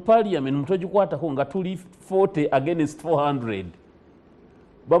twatuuka mu parliament mutogikwatako nga tuli 40 against 400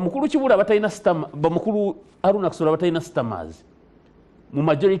 bamukulu kibula batalina bamukulu Aruna Kisola batalina stammers mu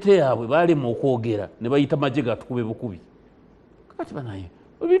majority yaabwe balema okwogera ne bayita magye gatukube bukubi kakati banaye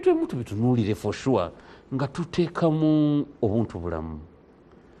ebintu ebimu tubitunuulire for sure nga tuteekamu obuntu bulamu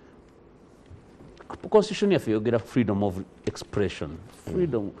constitution yaffe yogera freedom of expression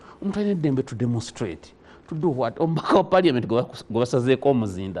freedom omuntu alina eddembe to demonstrate to do what omubaka wa parliament gwe basazeeko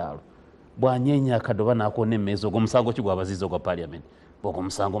omuzindaalo bw'anyeenya akadoba n'akoona emmeeza ogwo omusango ki gwabaziza ogwa parliament ogwo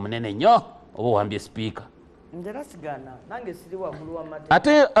omusango munene nnyo oba owambye speaker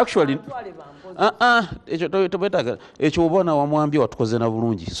ate actually ekyo tobwetaaga ekyo obaona wamwambye watukoze na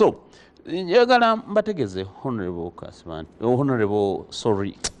bulungi so njagala mbategeze honorable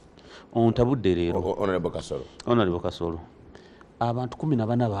sorry ontabudde leero honorable Kasolo abantu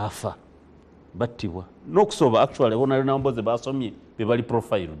 14 baafa battibwa n'okusoba actually honorable Namboza basomye be bali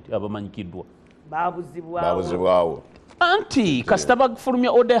profiled abamanyikiddwa babuzibwawo anti kasita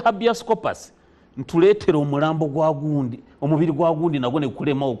bagufulumya order habeas corpus ntuleetera omulambo gwa gundi omubiri gwa gundi nagwo ne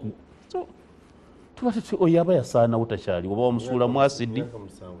gukulema oku so tuba tuti oyo aba yasaana butakyali oba wamusuula mu asidi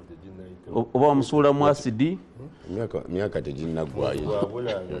oba wamusuula mu asidi myaka teginnaggwayo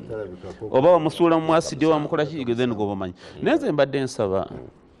oba wamusuula mu asidi wamukola ki then gobamanyi naye nze mbadde nsaba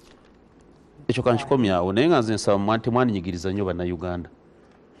ekyo kankikomyawo naye nga nze nsaba temwaninyigiriza nnyo bannayuganda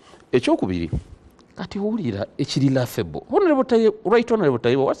ekyokubiri kati owulira ekiri laughable right honorable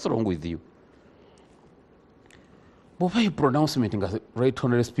Tayibo what's wrong with you bw'oba pronouncement nga right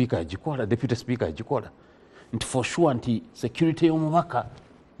honorable speaker agikola deputy speaker agikola nti for sure nti security y'omubaka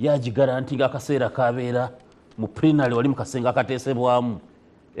yagigarantinga akaseera kabeera mu plenary wali mu kasenga akateesebwamu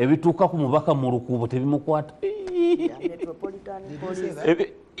ebituuka ku mubaka mu lukuubo tebimukwata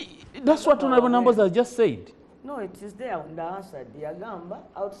That's what Honorable Namboza just said. No, it is there on the answer. Yagamba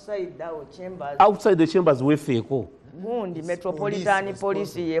outside our chambers. Outside the chambers wefeeko. Gundi Metropolitan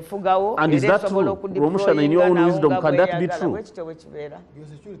Police yefugawo. And is that true? Romushana, in your own wisdom, can that be true? Your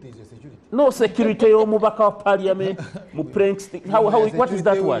security is your security. No security omubaka wa parliament mu what is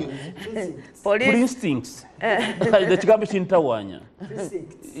that word? Precincts. The kigambo kintawanya.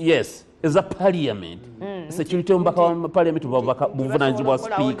 Yes, as a parliament. Security omubaka wa parliament buvunanyizibwa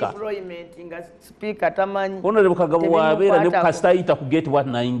speaker. Speaker tamanyi. Honorable Kagabo wabeera ne kasitaayita ku gate what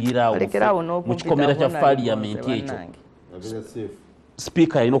naayingirawo mu kikomera kya parliament ekyo.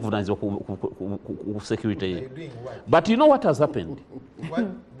 Speaker alina okuvunanyizibwa ku security ye. But you know what has happened?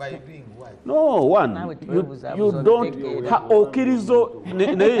 By doing what? No, one. You don't okirizo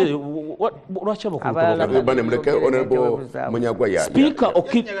lwaki Speaker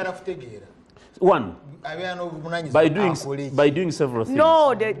one. By doing several things.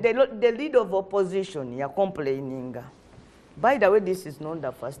 No, the leader of opposition you're complaining. By the way, this is not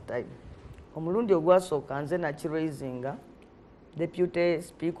the first time. Omulundi ogwasooka nze nakiraising deputy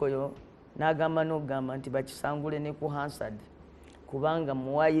speaker yo n'agamba n'ogamba nti bakisangule ne ku Hansard kubanga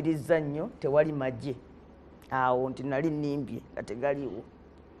muwayiriza nnyo tewali magye awo nti nali nimbye nga tegaliwo.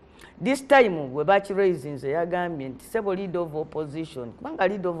 This time bwe bakiraisinze yagambye nti sebo leader of opposition kubanga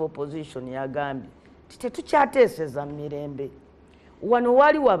leader of opposition yagambye nti tetukyateeseza mirembe. Wano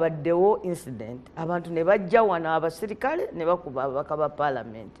wali wabaddewo incident abantu ne bajja wano abasirikale ne bakuba ababaka ba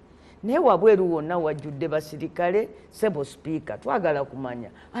parliament. Naye wabweru wonna wajjudde basirikale sebo speaker twagala kumanya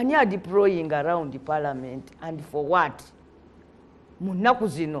ani a deploying around the parliament and for what? Mu nnaku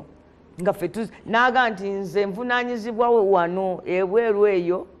zino nga ffe naaga nti nze nvunaanyizibwa wano ebweru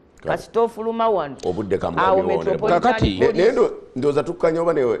eyo kasitofuluma wano obudde kakati ndowooza tukkanya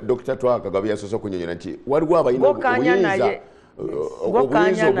oba ne Dr. Twakagaba yasoose okunyonyola nti waliwo abalina obuyinza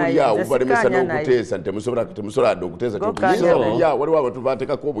obuli awo balemesa n'okuteesa temusobola dde okuteesa waliwo abantu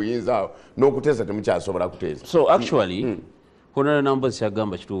bateekako obuyinza awo n'okuteesa temukyasobola kuteesa. So actually Honorable Namboza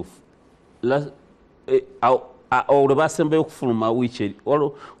kyagamba kituufu. Olwo basembayo okufuluma wiiki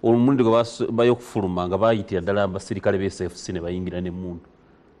omulundi gwe basembayo okufuluma nga bayitira ddala abasirikale b'SFC ne bayingira n'emmundu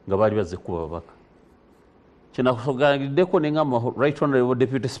nga baali bazze kuba babaka. Kyenakusoganiddeko ne ngamba Right Honorable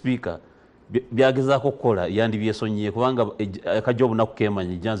Deputy Speaker byagezaako okukola yandibyesonyiye kubanga akajja obunaku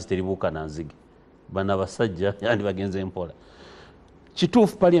keemanyi janzi teribuuka na nzige. Bano abasajja yandi bagenze mpola.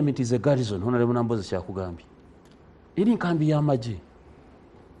 Kituufu Parliament is a garrison. Honorable Namboza kyakugambye. Eri nkambi y'amagye.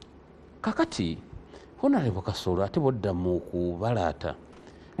 Kakati Honorable Kasolo ate bodda mu kubalaata.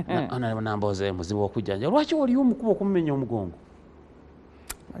 Honorable Namboza muzibu okujjanja. Lwaki oli omukuba okumenya omugongo?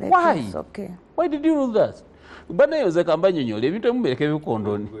 Why? Okay. Why did you do that? Banayo ze kambanyonyola ebintu emubereka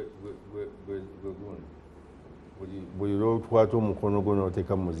ebikondoni. Buli lwotwata omukono gwo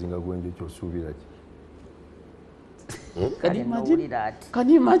n'oteeka mu muzinga gw'enjuki osuubira ki? Can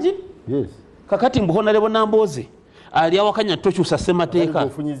you imagine? Yes. Kakati mbu Honorable Namboza ali awakanya tokyusa ssemateeka.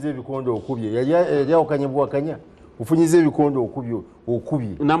 Ofunyiza ebikondo okubye. Yali awakanya buwakanya. Ofunyiza ebikondo okubye.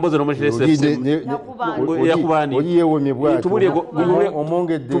 Namboza n'omuteresa yakubani. Oli yeewomye bw'ati.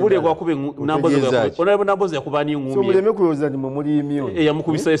 Tubulye gwakube Namboza. Honorable Namboza yakubani ngumye. So muleme kulowooza nti mwe muli imyuni.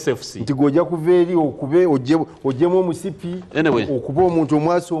 Yamukubisa SFC. Nti gojja kuva eri okube ogyemu omusipi okuba omuntu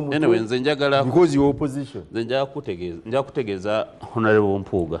omwasi omuto. Anyway, nze njagala because you opposition. Nze nja kutegeeza Honorable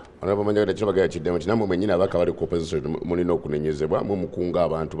Mpuuga. Honorable Manyaga kino bagaya kiddemu nti namwe mwennyini abaka bali ku opposition mulina okunenyezebwa mwe mukunga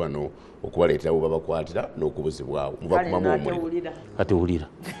abantu bano okubaleetera bwe babakwatira n'okubuzibwawo. Kati wulira.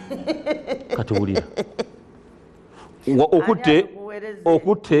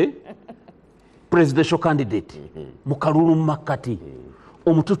 Okutte presidential candidate mu kalulu mu makkati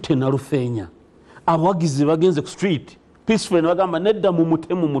omututte Nalufeenya. Abawagizi bagenze ku street peacefully bagamba nedda mu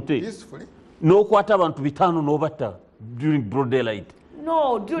mute n'okwata abantu 5 n'obatta during broad daylight.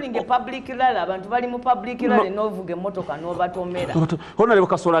 No, during a public rally abantu bali mu public rally n'ovuga emmotoka n'obatomera. Honorable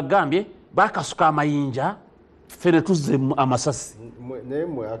Kasolo agambye bakasuka amayinja fene tuzze amasasi. Naye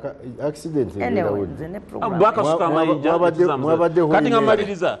accident bakasuka amayinja kati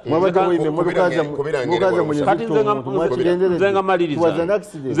ngamaliriza nze ngamaliriza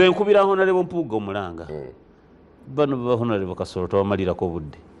nze nkubira Honorable Mpuuga omulanga. Bano baba Honorable Kasolo tabamalirako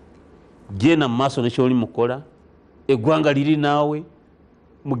budde. Genda mu maaso nekyoli mukola eggwanga liri naawe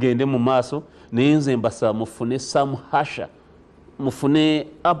mugende mu maaso naye nze mbasaba mufune some hasha mufune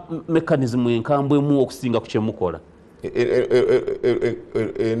mechanism enkambwemu okusinga ku kyemukola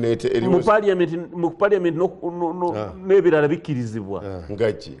mu parliament n'ebirala bikkirizibwa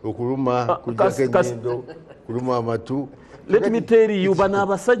ngaki okuluma kujjako ennyindo kuluma amatu. Let me tell you bano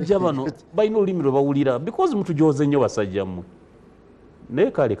abasajja bano balina olulimi lwe bawulira because mutujoze nnyo basajja mmwe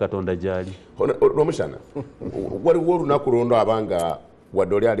naye kale katonda gyali Romushana waliwo olunaku londo abanga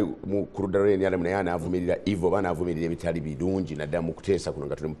wadde oli ali ku ludda lw'enyalamu naye anaavumirira ivo oba anaavumirira ebitali birungi naddala mu kuteesa kuno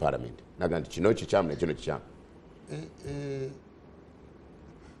nga tuli mu paalamenti naga nti kino kikyamu nekino kikyamu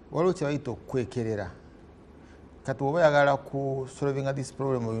waliwo kyebayita okukwekerera kati oba yagala ku solvinga this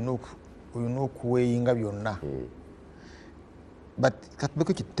problem olina okuweeyinga byonna but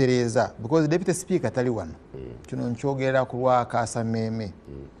katubeko kitutereeza because deputy speaker tali wano kino nkyogerera ku lwa Kaasammeeme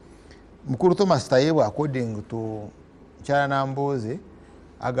mukulu Thomas Tayebwa according to Kyala Nambooze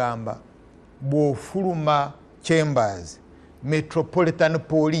agamba bw'ofuluma Chambers Metropolitan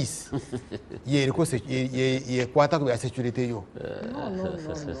Police yeriko yekwata ku bya security yo. No.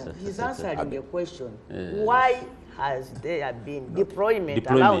 He's answering the question. Why has there been deployment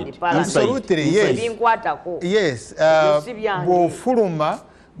around the parliament? Absolutely, yes. Yes. Bw'ofuluma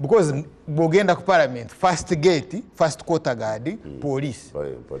because bw'ogenda ku parliament first gate, first quarter guard, police.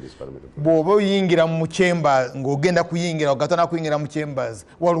 Bw'oba oyingira mu chambers ng'ogenda kuyingira ogatana kuyingira mu chambers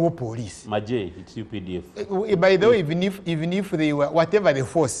waliwo police. Maje, it's UPDF. By the way, even if they were whatever the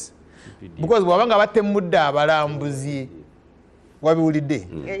force, because bw'abanga batemudde abalambuzi wabiwulidde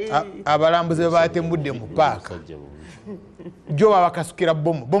abalambuzi batemudde mu paaka jo babakasukira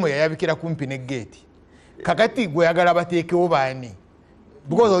bomu yayabikira kumpi ne gate kakati gwe yagala bateekewo baani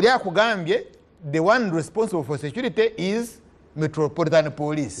because oli akugambye the one responsible for security is Metropolitan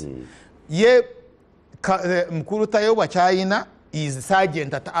Police ye mukulu Tayebwa kyayina is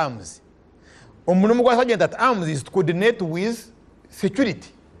sergeant at arms omulimu gwa sergeant at arms is to coordinate with security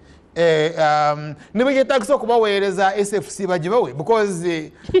niba yetagisa okubaweereza SFC bagibawe because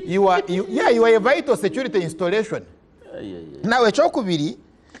you are a vital security installation. Nawe ekyokubiri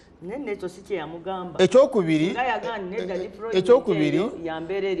nenneekyo si kye yamugamba ekyokubiri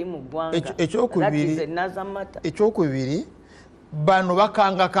yambeera eri mu ggwanga ekyokubiri bano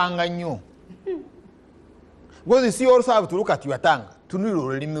bakangakanga nnyo because si also have to look at your tongue tunulira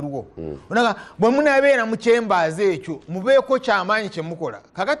olulimi lwo onaga bwe munabeera mu chambers ekyo mubeeko kyamaanyi kye mukola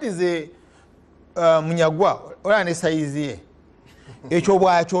kakati ze Munyagwa olaba ne sayizi ye ekyo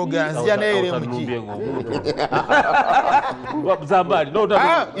bwakyogera nzija neere muki Zambali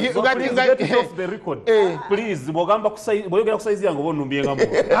please bwogera ku sayizi yange oba onumbyengamo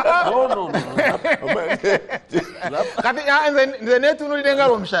kati nze neetunulira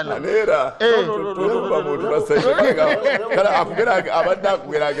engalo omushana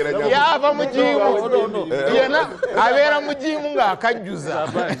yava mujimu yena abeera mujimu ng'akajjuza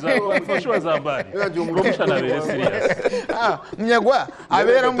Munyagwa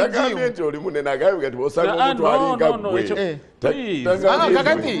abeera mujimu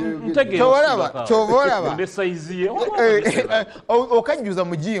kakati kyovolaba okajjuza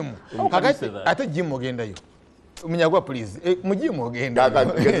mujimu kakati ate jimu ogendayo Munyagwa please mujimu ogenda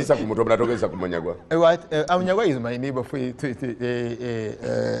Munyagwa is my neighbor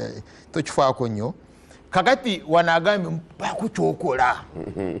tokifaako nnyo kakati wanagambye bakukyokola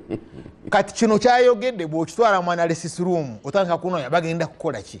kati kino kyayogedde bw'okitwala mu analysis room otandika kunoonya bagenda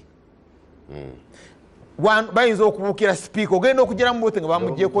kukola ki bayinza okubuukira sipiika ogenda okugira mu boote nga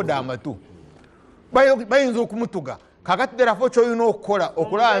bamugyeko dda amatu bayinza okumutuga kakati therefore kyolina okukola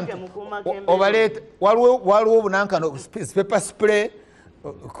okulaba nti obaleeta waliwo obunankano paper spray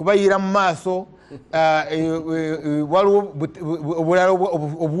kubayira mu maaso waliwo obulala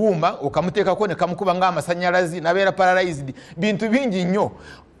obuwuma okamuteekako ne kamukuba ng'amasanyalazi nabeera paralyzed bintu bingi nnyo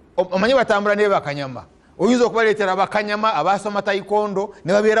omanyi batambula naye bakanyama oyinza okubaleetera bakanyama abasoma taikondo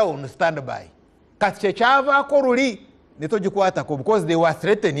ne babeerawo no standby kati kyekyavaako luli netogikwatako because they were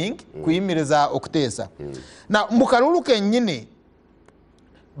threatening kuyimiriza okuteesa na mukalulu kennyini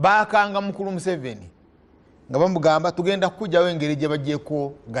bakanga mukulu Museveni nga bamugamba tugenda kukujjawo engeri gye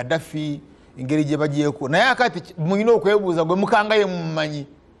bagyeko Gaddafi engeri gye bagyeko naye akati mulina okwebuuza gwe mukanga ye mumumanyi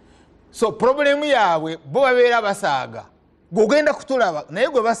so problemu yaabwe bo babeera basaaga gogenda kutulaba naye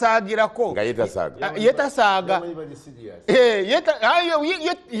gwe basaagirako yetasaaga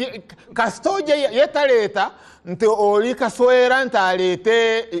kasitoje yetaleeta nti oli kaswera nti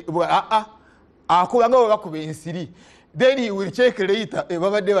aleete akubanga bwe bakuba ensiri then he will check later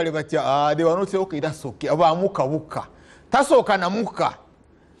babadde bale batya they were not okay that's okay abamuka buka tasooka namuka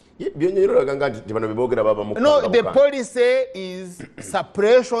no the policy is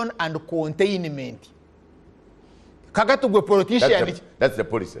suppression and containment kakati gwe politician that's the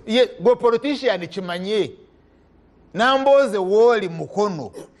policy gwe politician kimanye Nambooze wooli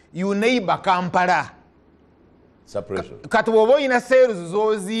mukono you neighbor Kampala suppression kati bw'oba olina sales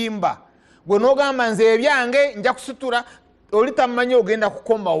z'ozimba gwe n'ogamba nze ebyange nja kusutura oli tamanyi ogenda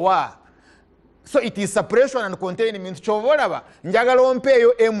kukoma wa So it is suppression and containment. Chovolaba njagala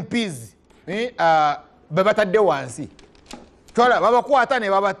ompeeyo MPs bebatadde wansi. Chola babakwata ne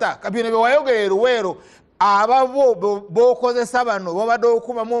babata. Kabine bewayogere ruwero ababo bokozesa bano babadde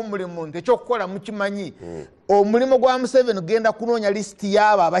okubamu omulimu ekyokukola mukimanyi. Omulimu gwa Museveni genda kunoonya list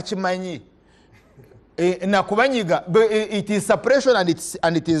y'abo abakimanyi. Na kubanyiga, it is suppression and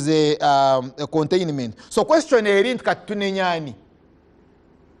it is a containment. So question erinti katunenyani.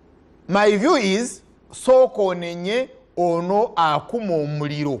 My view is so konenye ono akuma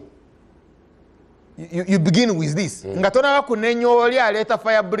omuliro. You begin with this. Ngatona bakunenya oli aleta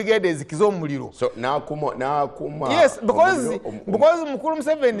fire brigade ezikiza omuliro. So nakuma. Yes, because Mukulu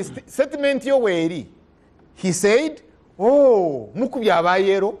Museveni statement yo weri. He said, "Oh, mukubya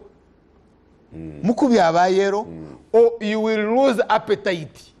abayero. Mukubya abayero, or you will lose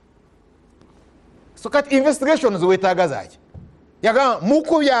appetite." So kat investigations wetaga zaje. Yaga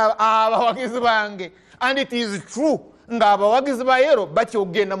mukubya abawagizi bange, and it is true nga abawagizi bayero bati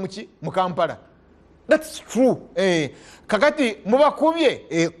ogenda mu Kampala. That's true. Kakati mubakubye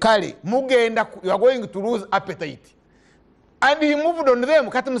kale mugenda, you are going to lose appetite. And he moved on them.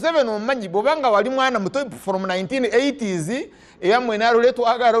 Kati Museveni omanyi bobanga wali mwana muto from 1980s eyamwe na roulette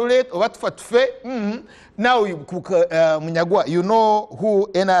aga roulette obatufa tufe. Now Munyagwa, you know who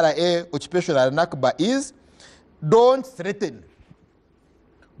NRA occupational nakba is. Don't threaten.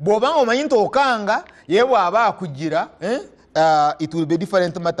 Bobanga omanyi ntokanga yebo aba kugira it will be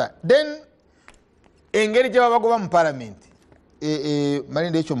different matter. Then engeri gye babagoba mu parliament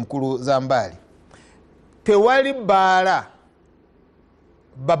malinde ekyo mukulu Zambali tewali baala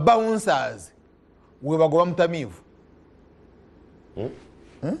ba bouncers we bagoba mutamivu.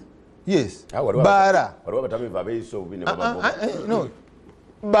 Yes, baala no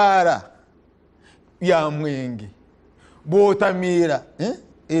baala ya mwenge botamira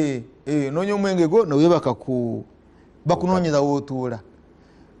nonyo mwenge go no webaka ku bakunonyeza wotuula.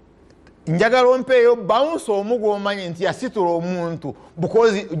 Njagala ompeeyo bounce omugo omanyi nti yasitula omuntu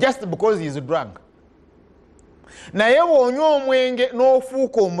just because he is drunk. Naye bwonywa omwenge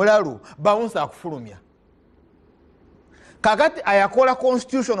n'ofuuka omulalu bounce akufulumya. Kakati ayakola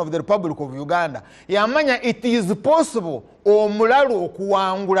Constitution of the Republic of Uganda yamanya it is possible omulalu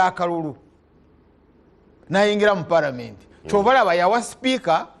okuwangula akalulu nayingira mu parliament. Kyobalaba yawa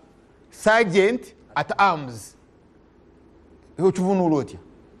speaker sergeant at arms. Ekivunula otya?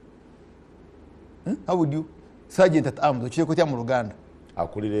 How would you? Sergeant at arms, okireko kya mu Luganda.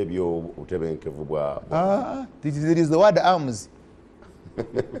 Akulira ebyo obutebenkevu bwa. There is the word arms.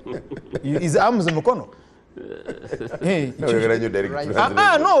 Is arms mukono?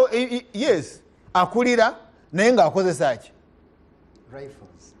 No, yes. Akulira naye nga akozesa ki?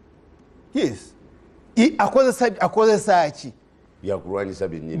 Rifles. Yes. Akozesa ki? Byakulwanyisa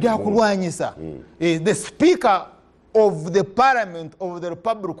byennyini. Byakulwanyisa. The Speaker of the Parliament of the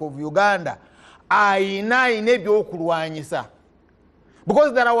Republic of Uganda ayina ebyokulwanyisa.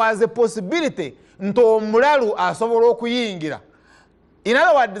 Because there was a possibility nti omulalu asobola okuyingira. In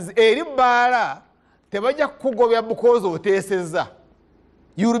other words, eri bbaala tebajja kukugobya because oteesezza.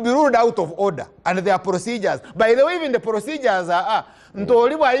 You will be ruled out of order and there are procedures. By the way, even the procedures are nti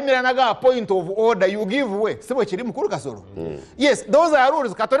oli bw'ayimira naga point of order you give way. Si bwe kiri mukulu Kasolo? Yes, those are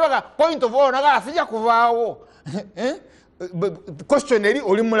rules. Katoliga point of order naga asijja kuvaawo. Questionary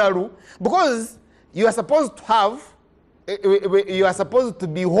oli mulalu because you are supposed to have you are supposed to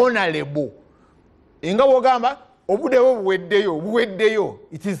be honorable. Inga wogamba obudewo buweddeyo.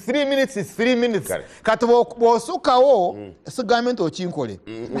 It is 3 minutes, it's 3 minutes. Kati bw'osukawo government okinkole.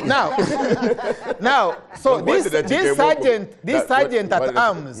 Now, so this sergeant at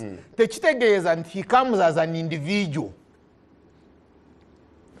arms tekitegeeza nti he comes as an individual.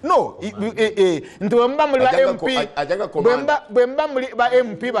 No, nti bwemba muli ba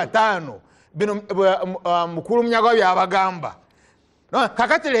MP batano bino mukulu Munyagwa byabagamba.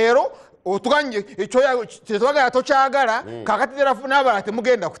 Kakati leero otuganye kyetwagala tokyagala kakati terafuna abala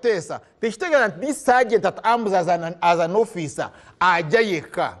temugenda kuteesa. Tekitegeeza nti this sergeant at arms as an officer ajja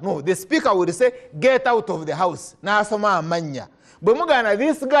yekka. No, the speaker will say get out of the house n'asoma amanya. Bwe mugana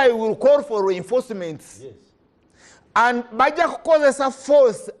this guy will call for reinforcements. Yes. And bajja kukozesa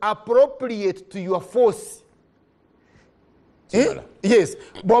force appropriate to your force. Yes.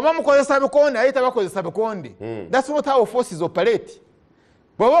 Bw'oba mukozesa bikonde ayita bakozesa bikonde. That's not how forces operate.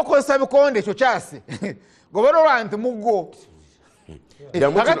 Bw'oba okozesa bikonde ekyo kyase. Goberera nti muggo.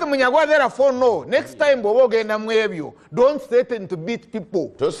 Kakati Munyagwa therefore no. Next time bw'oba ogenda mu ebyo, don't threaten to beat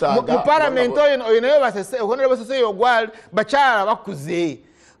people. Mu parliament oyinayo basese yogwali bakyala bakuze.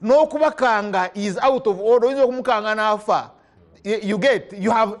 N'okubakanga is out of order. Oyinza okumukanga n'afa.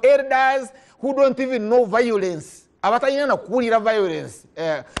 You have elders who don't even know violence. Abatanyina na kuwulira violence.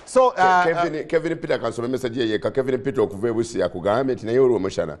 Kevin Peter kansome message yeka Kevin Peter okuva ebusi yakugambye nti naye olwo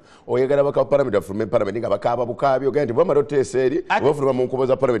mushana oyagala baka parliament afulume parliament nga bakaba bukabi ogende bwa maroteseri obafuluma mu nkubo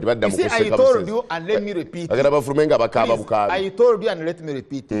za parliament badda mu kuseka. I told you and let me repeat. Agala bafulume nga bakaba bukabi. I told you and let me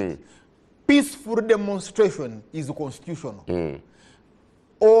repeat it. Peaceful demonstration is constitutional.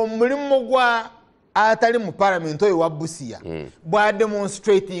 Omulimu gwa atali mu parliament oyo wa Busia bwa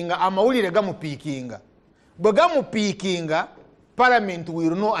demonstrating amawulire gamupiikinga bwe gamupiikinga parliament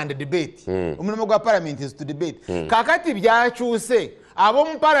will know and debate. Omulimu gwa parliament is to debate. Kakati byakyuse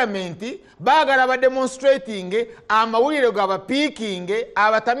ab'omu parliament baagala ba demonstrating amawulire gabapiikinge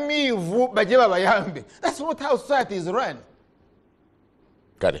abatamiivu baje babayambe. That's not how society is run.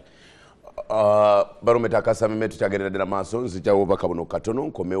 Kale Barometer kasame tutagerera ddala maaso nzijawo baka buno katono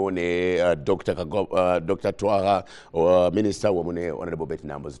nkomewo ne Dr. Twaha Minister wamu ne Honorable Betty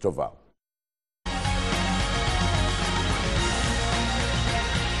Nambozi tovaawo.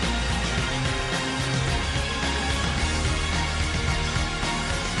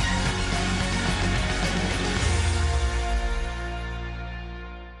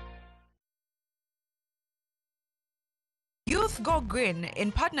 Youth Go Green,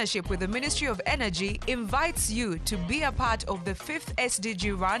 in partnership with the Ministry of Energy, invites you to be a part of the 5th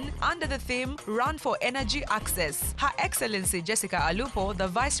SDG run under the theme Run for Energy Access. Her Excellency Jessica Alupo, the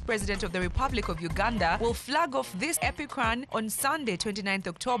Vice President of the Republic of Uganda, will flag off this epic run on Sunday, 29th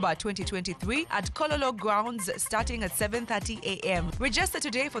October 2023 at Kololo Grounds starting at 7:30 a.m. Register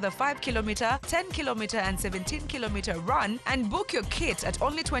today for the 5-kilometer, 10-kilometer and 17-kilometer run and book your kit at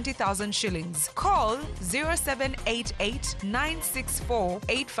only 20,000 shillings. Call 0788 964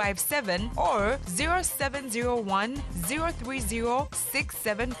 857 or 0701 030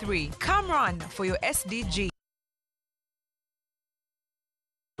 673. Come run for your SDG.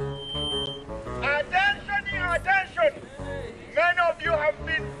 Attention! Many of you have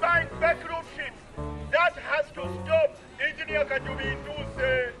been buying backroom sheets. That has to stop. Engineer Kajubi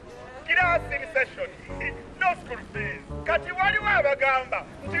Nduse. Classing session. No school fees. Kati waliwo abagamba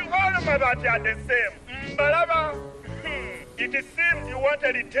nti all mabati are the same. Mbalaba. It seems you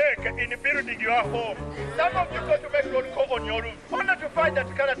wanted a take in building your home. Some of you go to make road call on your roof, only to find that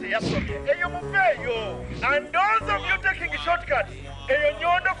karate yasoke. Eyo mupeyo. And those of you taking shortcuts, eyo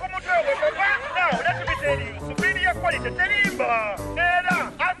nyondo kumutwe. Now, let me tell you, superior quality, terimba.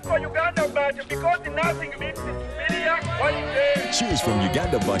 Era, ask for Uganda but because nothing beats superior quality. Choose from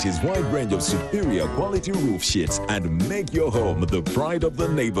Uganda Bati's wide range of superior quality roof sheets and make your home the pride of the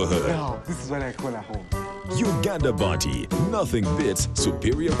neighborhood. Wow, this is what I call a home. Uganda Bati, nothing beats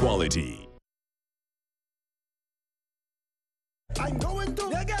superior quality. I'm going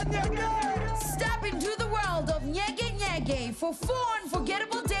to Step into the world of Nyege Nyege for 4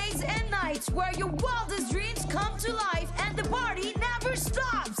 unforgettable days and nights where your wildest dreams come to life and the party never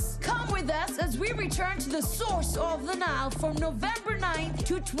stops. Come with us as we return to the source of the Nile from November 9th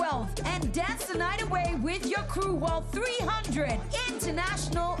to 12th and dance the night away with your crew while 300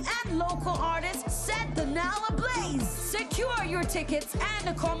 international and local artists set the Nile ablaze. Secure your tickets and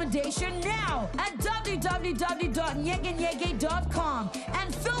accommodation now at www.nyegenyege.com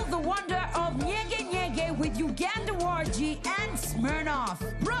and feel the wonder of Nyege Nyege with Uganda Warji and Smirnoff.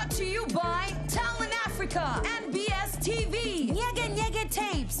 Brought to you by Talent Africa and BSTV, Nyege Nyege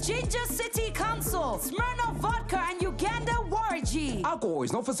Tapes, Ginger City Council, Smirnoff Vodka and Uganda Warji. Alcohol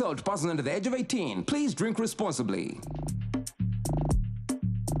is not for sale to persons under the age of 18. Please drink responsibly.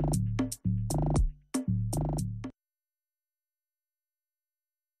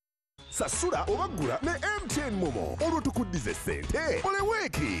 Sasura obagula ne MTN Momo olwo tukuddize ssente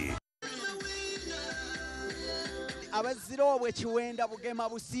oleweeki. Abaziro bwekiwenda bugema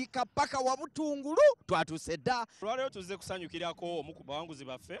busiika paka wabutungulu twatuuse dda. Olwaleero tuzze kusanyukirako omu ku bawanguzi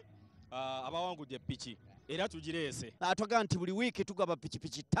baffe abawangudde ppiki era tugireese. Atwaga nti buli wiiki tugaba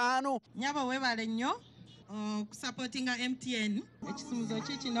pikipiki 5. Nyaba weebale nnyo kusupportinga MTN. Ekisumuzo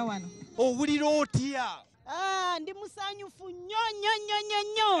kikino wano. Owulira otya? Ndi musanyufu nnyo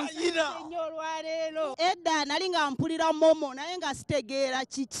olwaleero. Edda nali nga mpulira momo naye nga sitegeera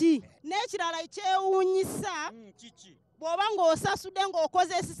kiki. N'ekirala kyewuunyisa bw'oba ng'osasudde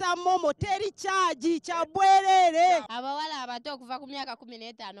ng'okozesa momo teri kyaji kya bwereere. Abawala abato okuva ku myaka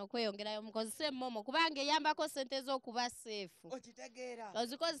 15 okweyongerayo mukozese momo kubanga eyambako ssente z'okuba seefu. Okitegeera.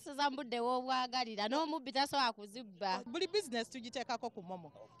 Ozikozesa mu budde w'obwagalira n'omubbi tasobola kuzibba. Buli business tugiteekako ku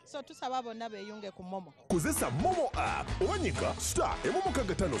momo. So tusaba bonna beeyunge ku momo. Kozesa Momo app owanyika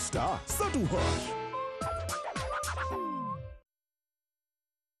 *155*3#.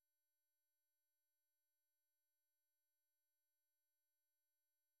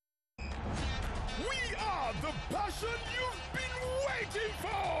 celebration you've been waiting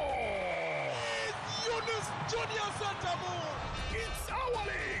for! It's Yunus Junior Santamu! It's our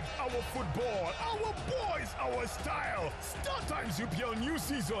league, our football, our boys, our style. Start Times UPL new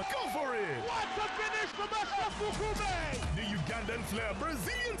season. Go for it! What a finish from Ashraf Bukume! The Ugandan flair,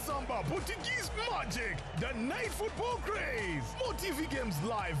 Brazilian samba, Portuguese magic, the night football craze. More TV games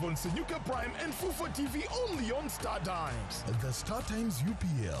live on Senyuka Prime and Fufa TV only on Star Times. The Star Times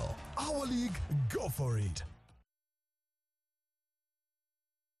UPL, our league, go for it.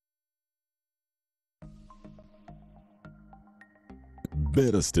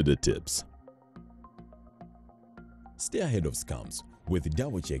 Better study tips. Stay ahead of scams with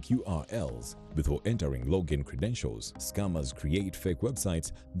double-check URLs before entering login credentials. Scammers create fake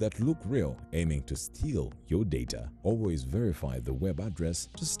websites that look real, aiming to steal your data. Always verify the web address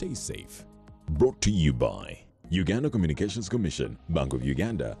to stay safe. Brought to you by Uganda Communications Commission, Bank of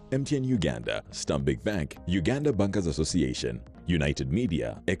Uganda, MTN Uganda, Stanbic Bank, Uganda Bankers Association, United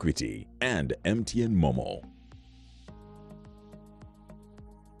Media, Equity, and MTN Momo.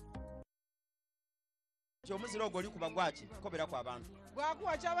 Omuziro ogwo likuba gwaki kukobera ku abantu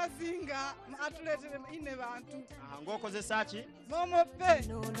gwakuwa kyabazinga atuleetere ine bantu ng'okozesa ki momope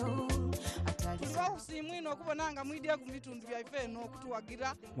tuli bakusiimu ino okubona nga mwidya ku bitundu byaife eno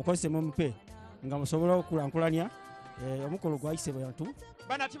okutuwagira mukozese momope nga musobola okulankulanya omukolo gwayise bantu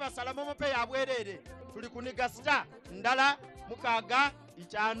bana tibasala momope yabwerere tuli kuniga sita ndala mukaaga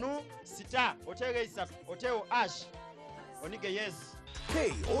ikyanu sita oteege isatu oteewo ash onige yes.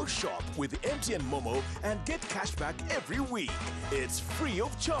 Pay or shop with MTN Momo and get cash back every week. It's free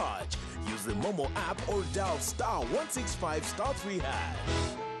of charge. Use the Momo app or dial *165*3#.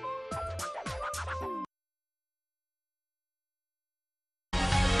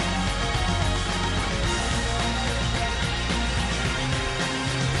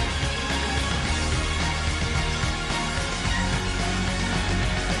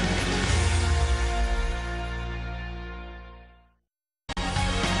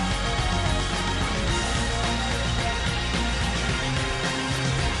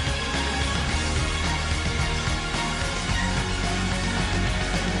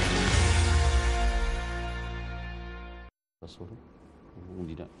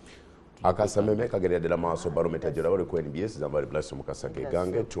 akasameme kagereddera maaso Barometer gyolaba oli ku NBS zambali bless mukasange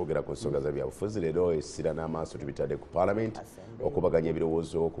gange twogera ku nsonga za byabufuzi leero essira n'amaaso tubitadde ku parliament okubaganya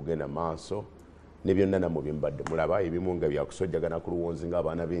ebirowoozo okugenda maaso ne byonna namwe bye mbadde mulaba ebimu nga byakusojjagana ku luwonzi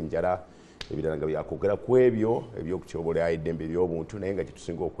ng'abaana b'enjala ebirala nga byakwogera ku ebyo ebyokutyoboola eddembe ery'obuntu naye nga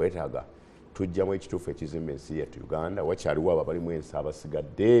kyetusinga okwetaaga tujjamu ekituufu ekizimba ensi yattu Uganda wakyaliwo abo abalimu ensi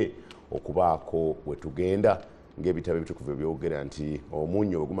abasigadde okubaako we tugenda ng'ebitabo ebitukuvu byogera nti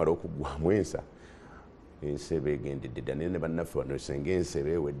omunnyo bwe gumala okuggwamu ensebe egendedde ddala ne bannaffe bano senga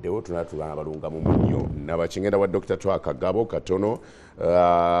ensebe eweddewo tunatulana balungamu munnyo nabakingenda wa Dr. Twakagabo katono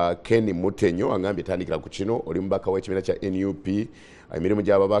Ken Mutenyo agambye tandikira ku kino oli mubaka w'ekibiina kya NUP emirimu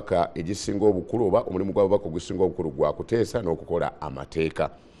gy'ababaka egisinga obukulu oba omulimu gw'ababaka ogusinga obukulu gwa kuteesa n'okukola amateeka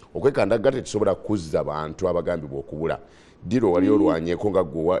okwekandaga tetusobola kuzza bantu abagambibwa okubula diro wali olwanyeko nga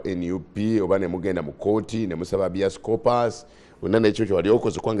gwa NUP oba ne mugenda mu kooti ne musaba bias corpus wonna n'ekyo kyo wali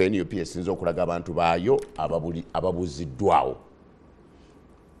okoze kwanga NUP esinza okulaga abantu baayo ababuziddwawo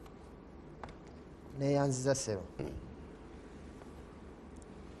neyanziza sebo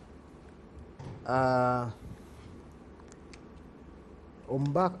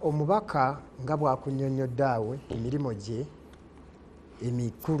omubaka nga bwakunnyonnyodde awe emirimu gye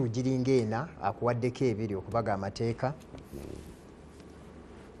emikulu giringa ena akuwaddeko ebiri okubaga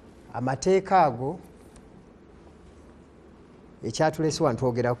amateeka ago ekyatulese wano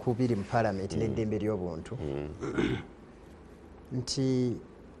twogera ku biri mu palamenti n'eddembe ly'obuntu nti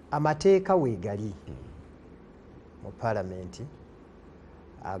amateeka weegali mu palamenti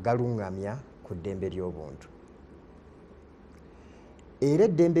agalungamya ku ddembe ly'obuntu era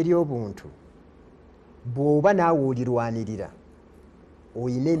eddembe ly'obuntu bw'oba naawe olirwanirira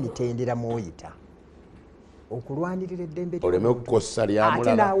oyina emitendera mw'oyita okulwanirira eddembe oleme okukosa lyamulala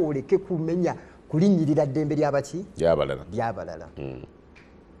ate naawe oleke kumenya kulinnyirira ddembe ly'abaki ly'abalala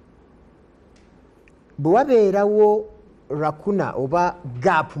bwe wabeerawo rakuna oba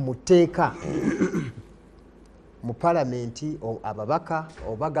gaapu mu tteeka mu palamenti ababaka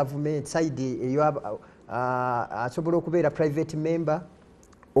oba gavumenti saidi eyo asobola okubeera private member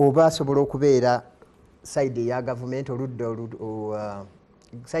oba asobola okubeera saidi eya gavumenti oludda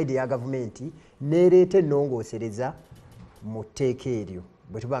saidi eya gavumenti neereeta ennongoosereza mu tteeka eryo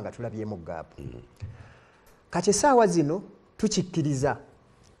bwe tuba nga tulabyemu gaapu kati essaawa zino tukikkiriza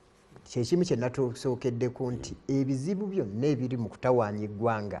kyekimu kye natusookeddeku nti ebizibu byonna ebiri mu kutawaanya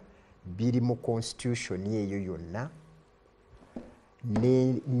eggwanga biri mu constitution eyo yonna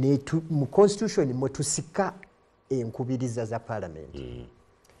mu constitution mwe tusika enkubiriza za parliament.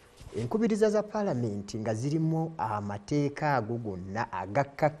 Enkubiriza za parliament nga zirimu amateeka ago gonna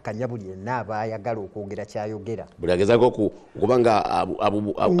agakkakkanya buli yenna aba ayagala okwogera kyayogera. Buli agezaako okuba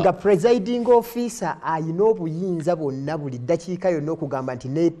nga presiding officer ayina obuyinza bwonna buli ddakiika yonna okugamba nti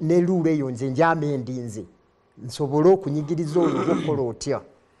ne luulu eyo nze njamendi nze nsobole okunyigiriza oyo okukola otya.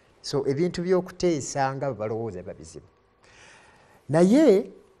 So ebintu by'okuteesa nga balowooza babizibu. Naye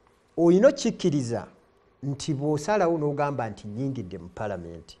olina okikkiriza nti bw'osalawo n'ogamba nti nnyingidde mu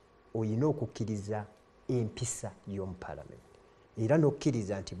palamenti olina okukkiriza empisa y'omu palamenti era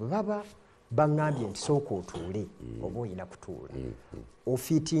n'okkiriza nti bwe baba baŋŋambye nti sooka otuule oba olina kutuula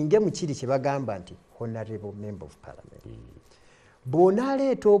ofiitinge mu kiri kye bagamba nti honorable member of parliament.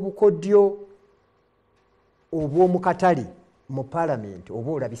 Bw'onaaleeta obukodyo obw'omu katale mu palamenti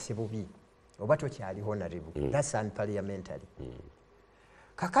oba olabise bubi oba tokyali honorable, that's unparliamentary.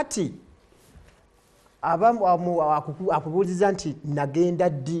 Kakati akubuuliza nti nagenda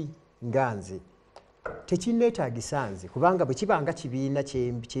ddi nga nze tekinneetaagisa nze kubanga bwe kibanga kibiina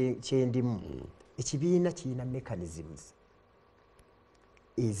kyendimu ekibiina kirina mechanisms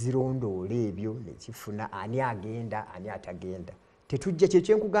ezirondoola ebyo nekifuna ani agenda ani atagenda. Tetujja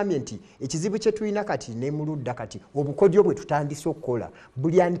kyekyenkugambye nti ekizibu kye tulina kati ne mu ludda kati obukodyo bwe tutandise okukola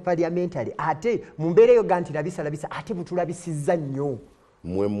buli unparliamentary ate mu mbeera eyo ga nti labisa ate butulabisizza nnyo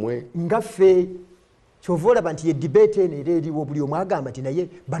mmwe nga ffe kyova olaba nti ye debate eno era eriwo buli omu agamba nti naye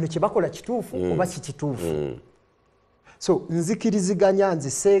bano kye bakola kituufu oba si kituufu. So nzikiriziganya nze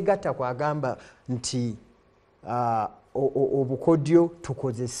seegatta kwagamba nti obukodyo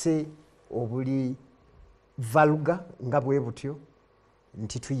tukozese obuli valuga nga bwe butyo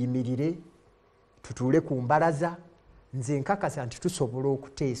nti tuyimirire tutuule ku mbalaza. Nze nkakasa nti tusobola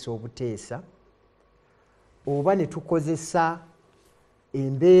okuteesa obuteesa oba ne tukozesa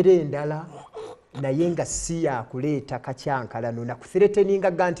embeera endala naye nga si yakuleeta kakyankalano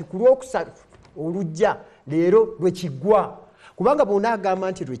nakusereteningaga nti ku lwokusatu olujja leero lwekiggwa kubanga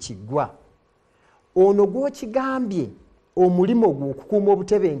bw'onaagamba nti lwekiggwa ono gw'okigambye omulimu gwo okukuuma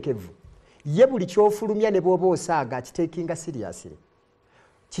obutebenkevu ye buli kyofulumya ne bw'oba osaaga akiteekinga seriously.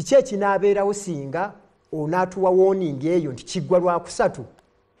 Kiki ekinaabeerawo singa onaatuwa warning eyo nti kiggwa lwakusatu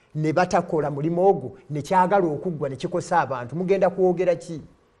ne batakola mulimu ogwo ne kyagala okuggwa ne kikosa abantu mugenda kwogera ki?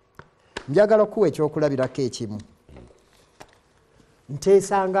 Njagala kuwa ekyokulabirako ekimu.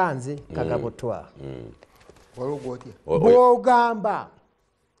 Nteesanga nze kagabotwa bw'ogamba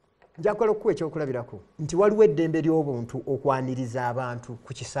njagala okuwa ekyokulabirako nti waliwo eddembe ly'obuntu okwaniriza abantu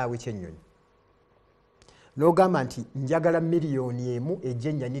ku kisaawe ky'ennyonyi n'ogamba nti njagala $1 million ejje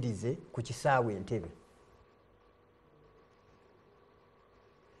ennyanirize ku kisaawe Entebbe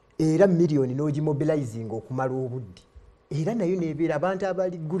era $1 million n'ogimobilizing okumala obudde era nayo nebeera abantu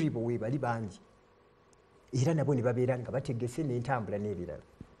abali guribo we bali bangi era nabo ne babeera nga bategese n'entambula n'ebirala.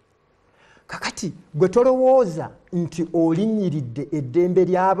 Kakati gwe tolowooza nti olinnyiridde eddembe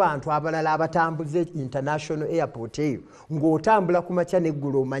ly'abantu abalala abatambuze international airport eyo ng'otambula ku makya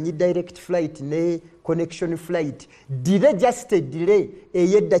n'eggulu omanyi direct flight ne connection flight delay just a delay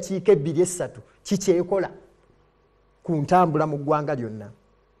ey'eddakiika 2-3 kikyekola ku ntambula mu ggwanga lyonna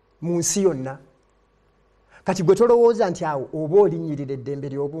mu nsi yonna. Kati gwe tolowooza nti awo oba olinnyirira eddembe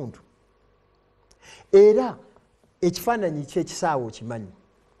ly'obuntu era ekifaananyi ky'ekisaawe okimanyi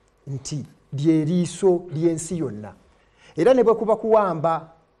nti lyeriiso ly'ensi yonna era ne bwe kuba kuwamba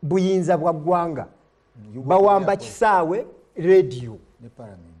buyinza bwa ggwanga bawamba kisaawe radio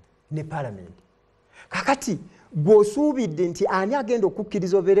ne parliament. Kakati bw'osuubidde nti ani agenda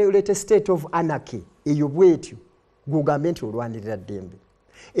okukkiriza obeereolete state of anarchy eyo bwetyo gw'ogambe nti olwanirira ddembe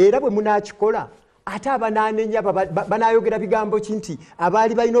era bwe munaakikola ate abananenya banayogera bigambo ki nti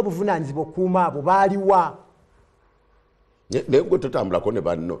abaali balina obuvunaanyizibwa okukuuma abo baaliwa naye gwe totambulako ne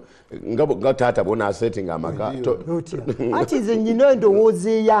banno nga taata bonaasetinga amaka anti nze nyina endowooza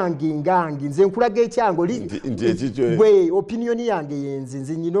eyange ngange nze nkulaga ekyange gwe opiniyoni yange yenze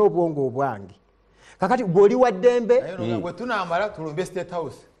nze nyina obwongo obwange. Kakati bw'oli wa ddembe tunamala tulumbe State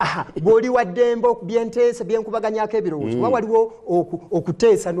House bw'oli wa ddembe byenteesa byenkubaganyako ebirowoozo kuba waliwo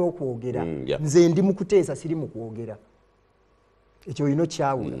okuteesa n'okwogera. Nze ndi mu kuteesa siri mu kwogera ekyo olina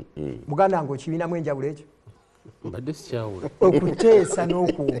okyawula muganda wange okibiinamu enjawulo ekyo mbadde sikyawula okuteesa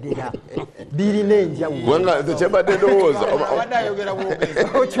n'okwogera birina enjawulo kyembadde ndowooza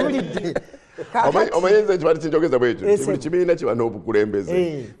okiwulidde omanyenza kibali kinjogeza bwekyo buli kibiina kiba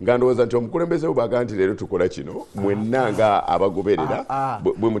n'obukulembeze nga ndowooza nti omukulembeze bubaga nti leero tukola kino mwenna nga abagoberera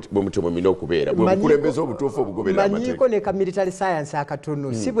bwe mutyo mwemina okubeera bwe bukulembeze obutuufu obugoberera amateeka manyiiko ne ka military science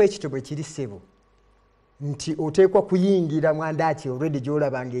akatono si bwekito bwe kiri ssebo nti oteekwa kuyingira mwandaki already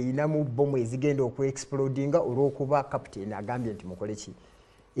gy'olaba ng'eyinamu bomu ezigenda okuexplodinga olw'okuba kapiteeni agambye nti mukole ki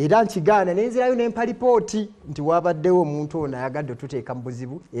era nkigaana nenzirayo nempa lipooti nti wabaddewo omuntu ono ayagadde tuteeka mu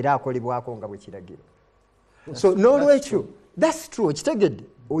buzibu era akolebwako nga bwe kiragiro so n'olwekyo thats true okitegedde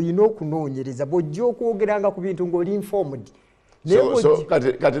olina okunoonyereza bw'ojja okwogeranga ku bintu ng'oli informed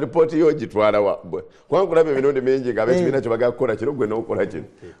kati lipooti yo gitwalawa kubanga kulaba emirundi mingi nga ab'ekibiina kyo bagala kukola kino gwe n'okola kino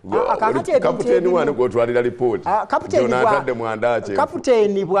kapiteeni wano gw'otwalira lipooti gyonaatadde mwandaki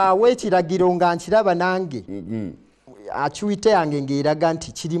kapiteeni bw'awa ekiragiro nga nkiraba nange akyuite yange ng'eraga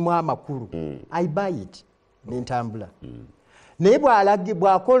nti kirimu amakulu I buy it nentambula naye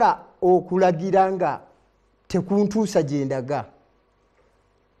bw'akola okulagira nga tekuntuusa gye ndaga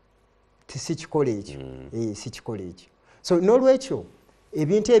tisikikola ekyo sikikola ekyo so n'olwekyo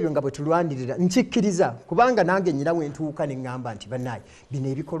ebintu ebyo nga bwe tulwanirira nkikkiriza kubanga nange nnyina we ntuuka ne ŋŋamba nti bannaaye bino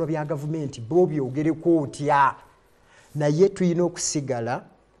ebikolwa bya gavumenti bo byogereko otya naye tulina okusigala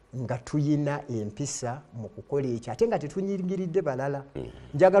nga tuyina empisa mu kukola ekyo ate nga tetunyingiridde balala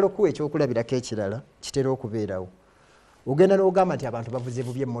njagala okuwa ekyokulabirako ekirala kitera okubeerawo ogenda n'ogamba nti abantu bavuze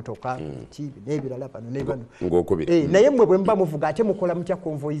bubi emmotoka n'ebirala bano ne bano naye mmwe bwe muba muvuga ate mukola mutya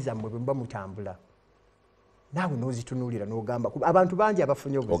konvoyi zammwe bwe muba mutambula naawe n'ozitunuulira n'ogamba abantu bangi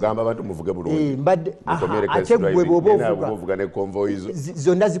abafunye ogamba abantu muvuge bulungi ate gwe bw'oba ovuga ne konvoyi zo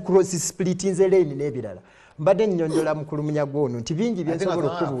zonna zisplitinze leeni n'ebirala mbadde nnyonnyola mukulu munyago ono nti bingi byensobola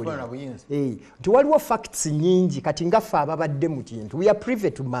okubuulira nti waliwo facts nyingi kati ngaffe ababadde mu kintu we are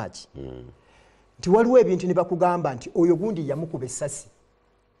privy to much nti waliwo ebintu ne bakugamba nti oyo gundi yamukuba essasi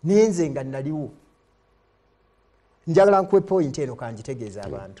naye nze nga naliwo njagala nkuwe point eno kangitegeeza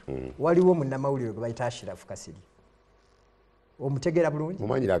abantu waliwo munnamawulire gwe bayita Ashirafu Kasiri omutegeera bulungi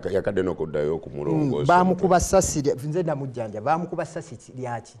mumanyira yakadde n'okuddayo okumulongoosa bamukuba ssasi nze namujjanja bamukuba ssasi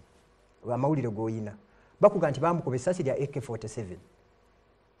lyaki amawulire g'oyina bakuga nti bamukuba essasi lya AK47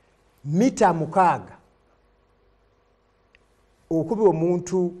 mita 6 okuba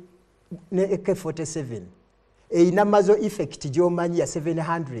omuntu ne AK47 eyina mazo effect gy'omanyi ya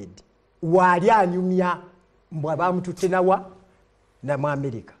 700 waali anyumya mbwa bamututte nawa na mu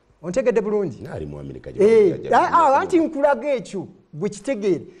Amerika ontegedde bulungi ali mu Amerika anti nkulaga ekyo bwe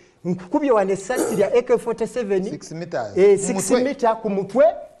kitegeere nkukubye wane essasi lya AK47 6 mita ku mutwe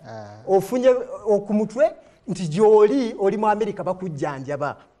ofunye okumutwe nti gy'oli oli mu Amerika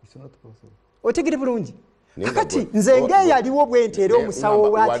bakujjanjaba otegedde bulungi kakati nze ng'eyaliwo bwe nteera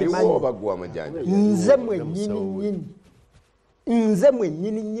omusawo wakimanyi nze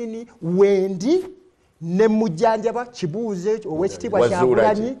mwennyini wendi ne mujjanjaba kibuuze ow'ekitiibwa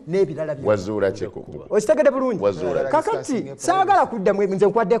Kyagulanyi n'ebirala wazuula okitegedde bulungi kakati saagala kuddamu nze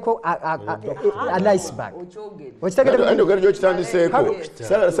nkwaddeko aniceberg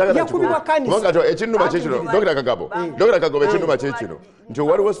yakubibwa kanisa ekinnuma kikino Dr. Kagabo ekinnuma kikino nti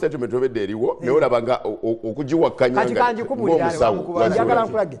waliwo statement obedde eriwo naye olaba nga okugiwakkanya ng'omusawo njagala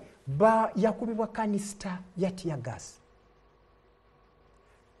nkulage yakubibwa kanisita ya tiyagas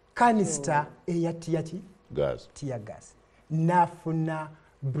kanisita eya tear gas nafuna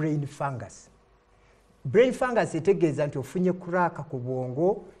brain fungus. Brain fungus etegeeza nti ofunye kuraka ku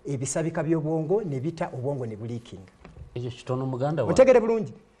bwongo ebisabika by'obwongo ne bita obwongo ne buliking. Ekyo kitono muganda wa. Otegere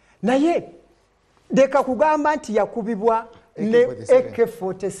bulungi. Naye deka kugamba nti yakubibwa ne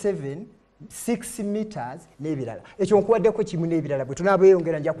AK47 6 meters n'ebirala. Ekyo nkuwaddeko kimu n'ebirala bwe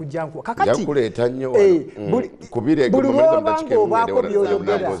tunaabeeyongera nja kujja nkuwa. Kakati yakuleeta nnyo kubire obaako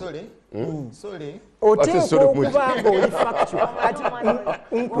by'oyogera. Sorry. Oteekwa okuba ng'oli factual. Kati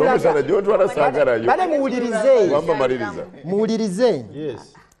nkulaga. Bale muwulirize.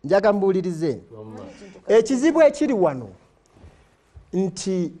 Njaga mbuwulirize. Ekizibu ekiri wano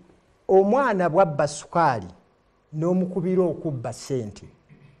nti omwana bw'abba sukaali n'omukubira okubba ssente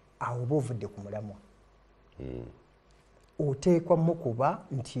awo oba ovudde ku mulamwa. Oteekwa mukuba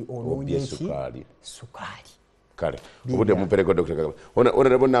nti onoonye eki sukaali. Kale obudde mumpereko Dr. Kagabo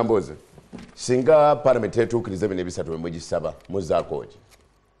honorable Namboze singa parliament etuukiriza bino ebisatu mwegisaba muzaako ki?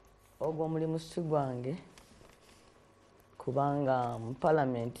 Ogwo omulimu si gwange kubanga mu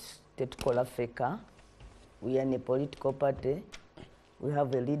parliament tetukola feka. We are a political party. We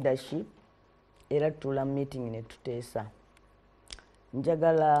have a leadership. Era tula meeting ne tuteesa.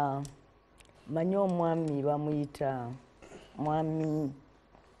 Njagala manyi omwami bamuyita mwami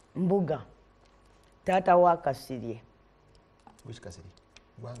Mbuga taata wa Kasirye. Which Kasirye?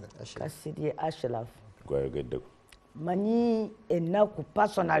 Kasirye Ashraf gwayogeddeko manyi ennaku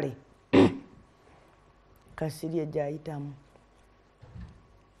personally Kasirye gyayitamu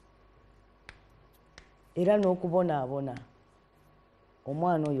era n'okubonaabona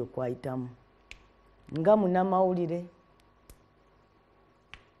omwana oyo kwayitamu nga munnamawulire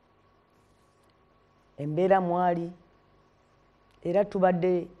embeera mwali era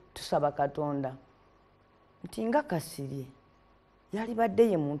tubadde tusaba Katonda nti nga Kasirye yalibadde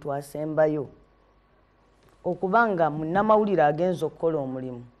ye muntu asembayo okubanga munnamawulire agenza okukola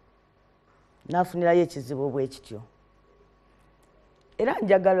omulimu n'afunirayo ekizibu bwe kityo. Era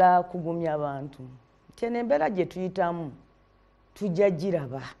njagala kugumya abantu nti eno embeera gye tuyitamu tujja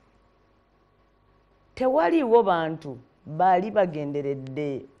giraba. Tewaliiwo bantu baali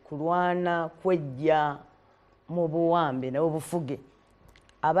bagenderedde kulwana kwejja mu buwambe n'obufuge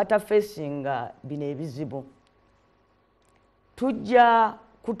abatafeesinga bino ebizibu. Tujja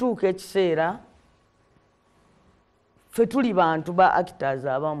kutuuka ekiseera ffe tuli bantu ba actors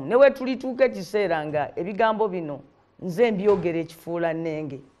abamu ne we tulituuka ekiseera nga ebigambo bino nze mbyogera ekifuula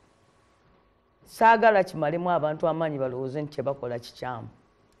nnenge. Saagala kimalemu abantu amaanyi balowooze nti kyebakola kikyamu.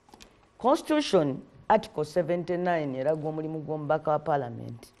 Constitution Article 79 eraga omulimu gw'omubaka wa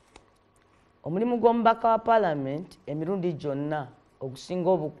Parliament. Omulimu gw'omubaka wa Parliament emirundi gyonna okusinga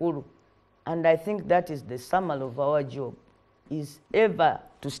obukulu, and I think that is the summary of our job, is ever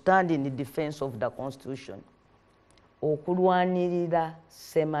to stand in the defense of the Constitution. Okulwanirira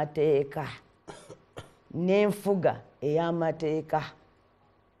ssemateeka n'enfuga ey'amateeka.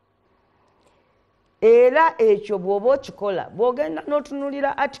 Era ekyo bw'oba okikola bw'ogenda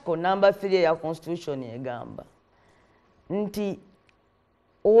n'otunulira article number 3 eya Constitution egamba nti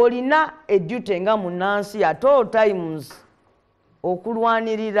olina eduty nga munnansi at all times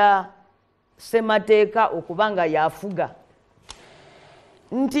okulwanirira ssemateeka okuba nga yafuga,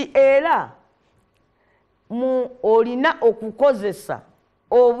 nti era olina okukozesa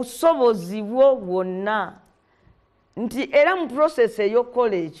obusobozi bwo bwonna, nti era mu process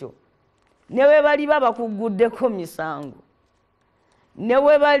ey'okukola ekyo ne we baliba bakuguddeko misango, ne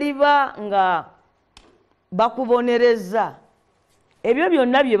we baliba nga bakubonereza, ebyo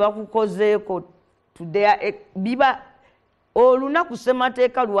byonna bye bakukozeeko biba olunaku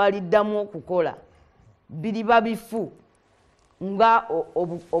ssemateeka lwaliddamu okukola biriba bifu nga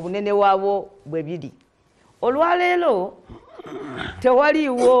obunene waabwo bwe biri. Olwaleero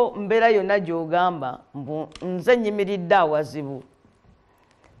tewaliiwo mbeera yonna gy'ogamba mbu nze nyimiridde awazibu.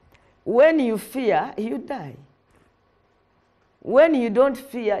 When you fear, you die. When you don't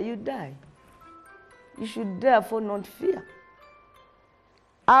fear, you die. You should therefore not fear.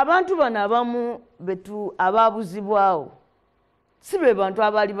 Abantu bano abamu betu abaabuzibwawo si be bantu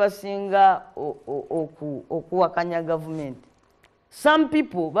abaali basinga okuwakanya gavumenti. Some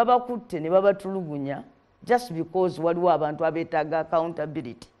people babakutte ne babatulugunya just because waliwo abantu abeetaaga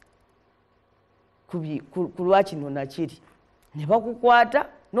accountability ku lwakino nakiri, ne bakukwata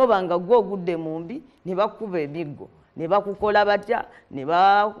n'obanga gwe ogudde mu mbi ne bakuba emiggo ne bakukola batya,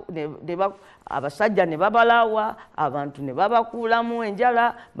 abasajja ne babalaawa, abantu ne babakuulamu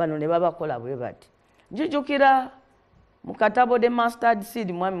enjala, bano ne babakola bwe bati. Njujukira mu katabo de Mustard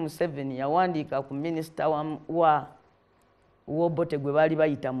Seed Mwami Museveni yawandiika ku minisita w'Obote gwe baali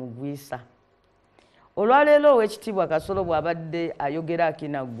bayita Mugwisa. Olwaleero Oweekitiibwa Kasolo bw'abadde ayogera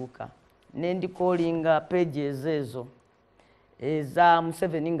akinagguka ne ndikoolinga pages ezo eza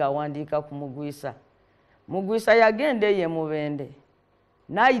Museveni ng'awandiika ku Mugwisa. Mugwisa yagenda eyo Mubende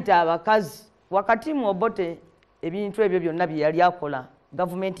n'ayita abakazi wakati mu Obote ebintu ebyo byonna bye yali akola,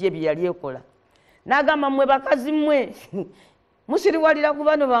 gavumenti ye bye yali ekola, n'agamba mmwe bakazi mmwe musiriwalira ku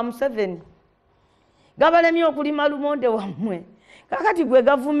bano ba Museveni gabalemye okulima lumonde wammwe, kakati gwe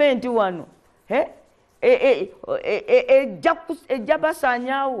gavumenti wano ejja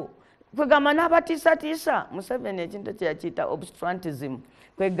basaanyaawo kwegamba n'abatiisatiisa. Museveni ekintu kyeyakiyita obstructionism,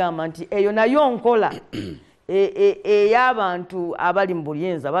 kwegamba nti eyo nayo nkola ey'abantu abali mu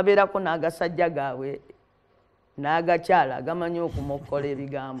bulyenza babeerako n'agasajja gaabwe n'agakyala agamanyi okumokkola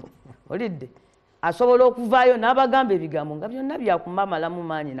ebigambo. Olidde asobola okuvaayo n'abagamba ebigambo nga byonna byakumamalamu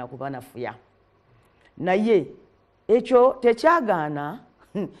maanyi nakubanafuya. Naye ekyo tekyagaana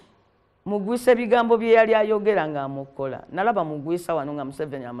Mugwisa ebigambo bye yali ayogera ng'amukkola. Nalaba Mugwisa wano nga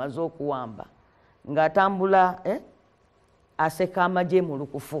Museveni amaze okuwamba ng'atambula aseka amagye mu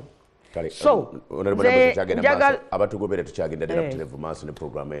lukufu. So abatugobera tukyagenda ddala kuterevu maaso ne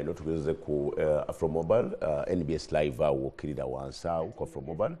programu eno tugeze ku Afromobile NBS live awo okkirira wansi awo ku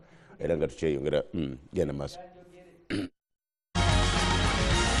Afromobile era nga tukyeyongera genda maaso.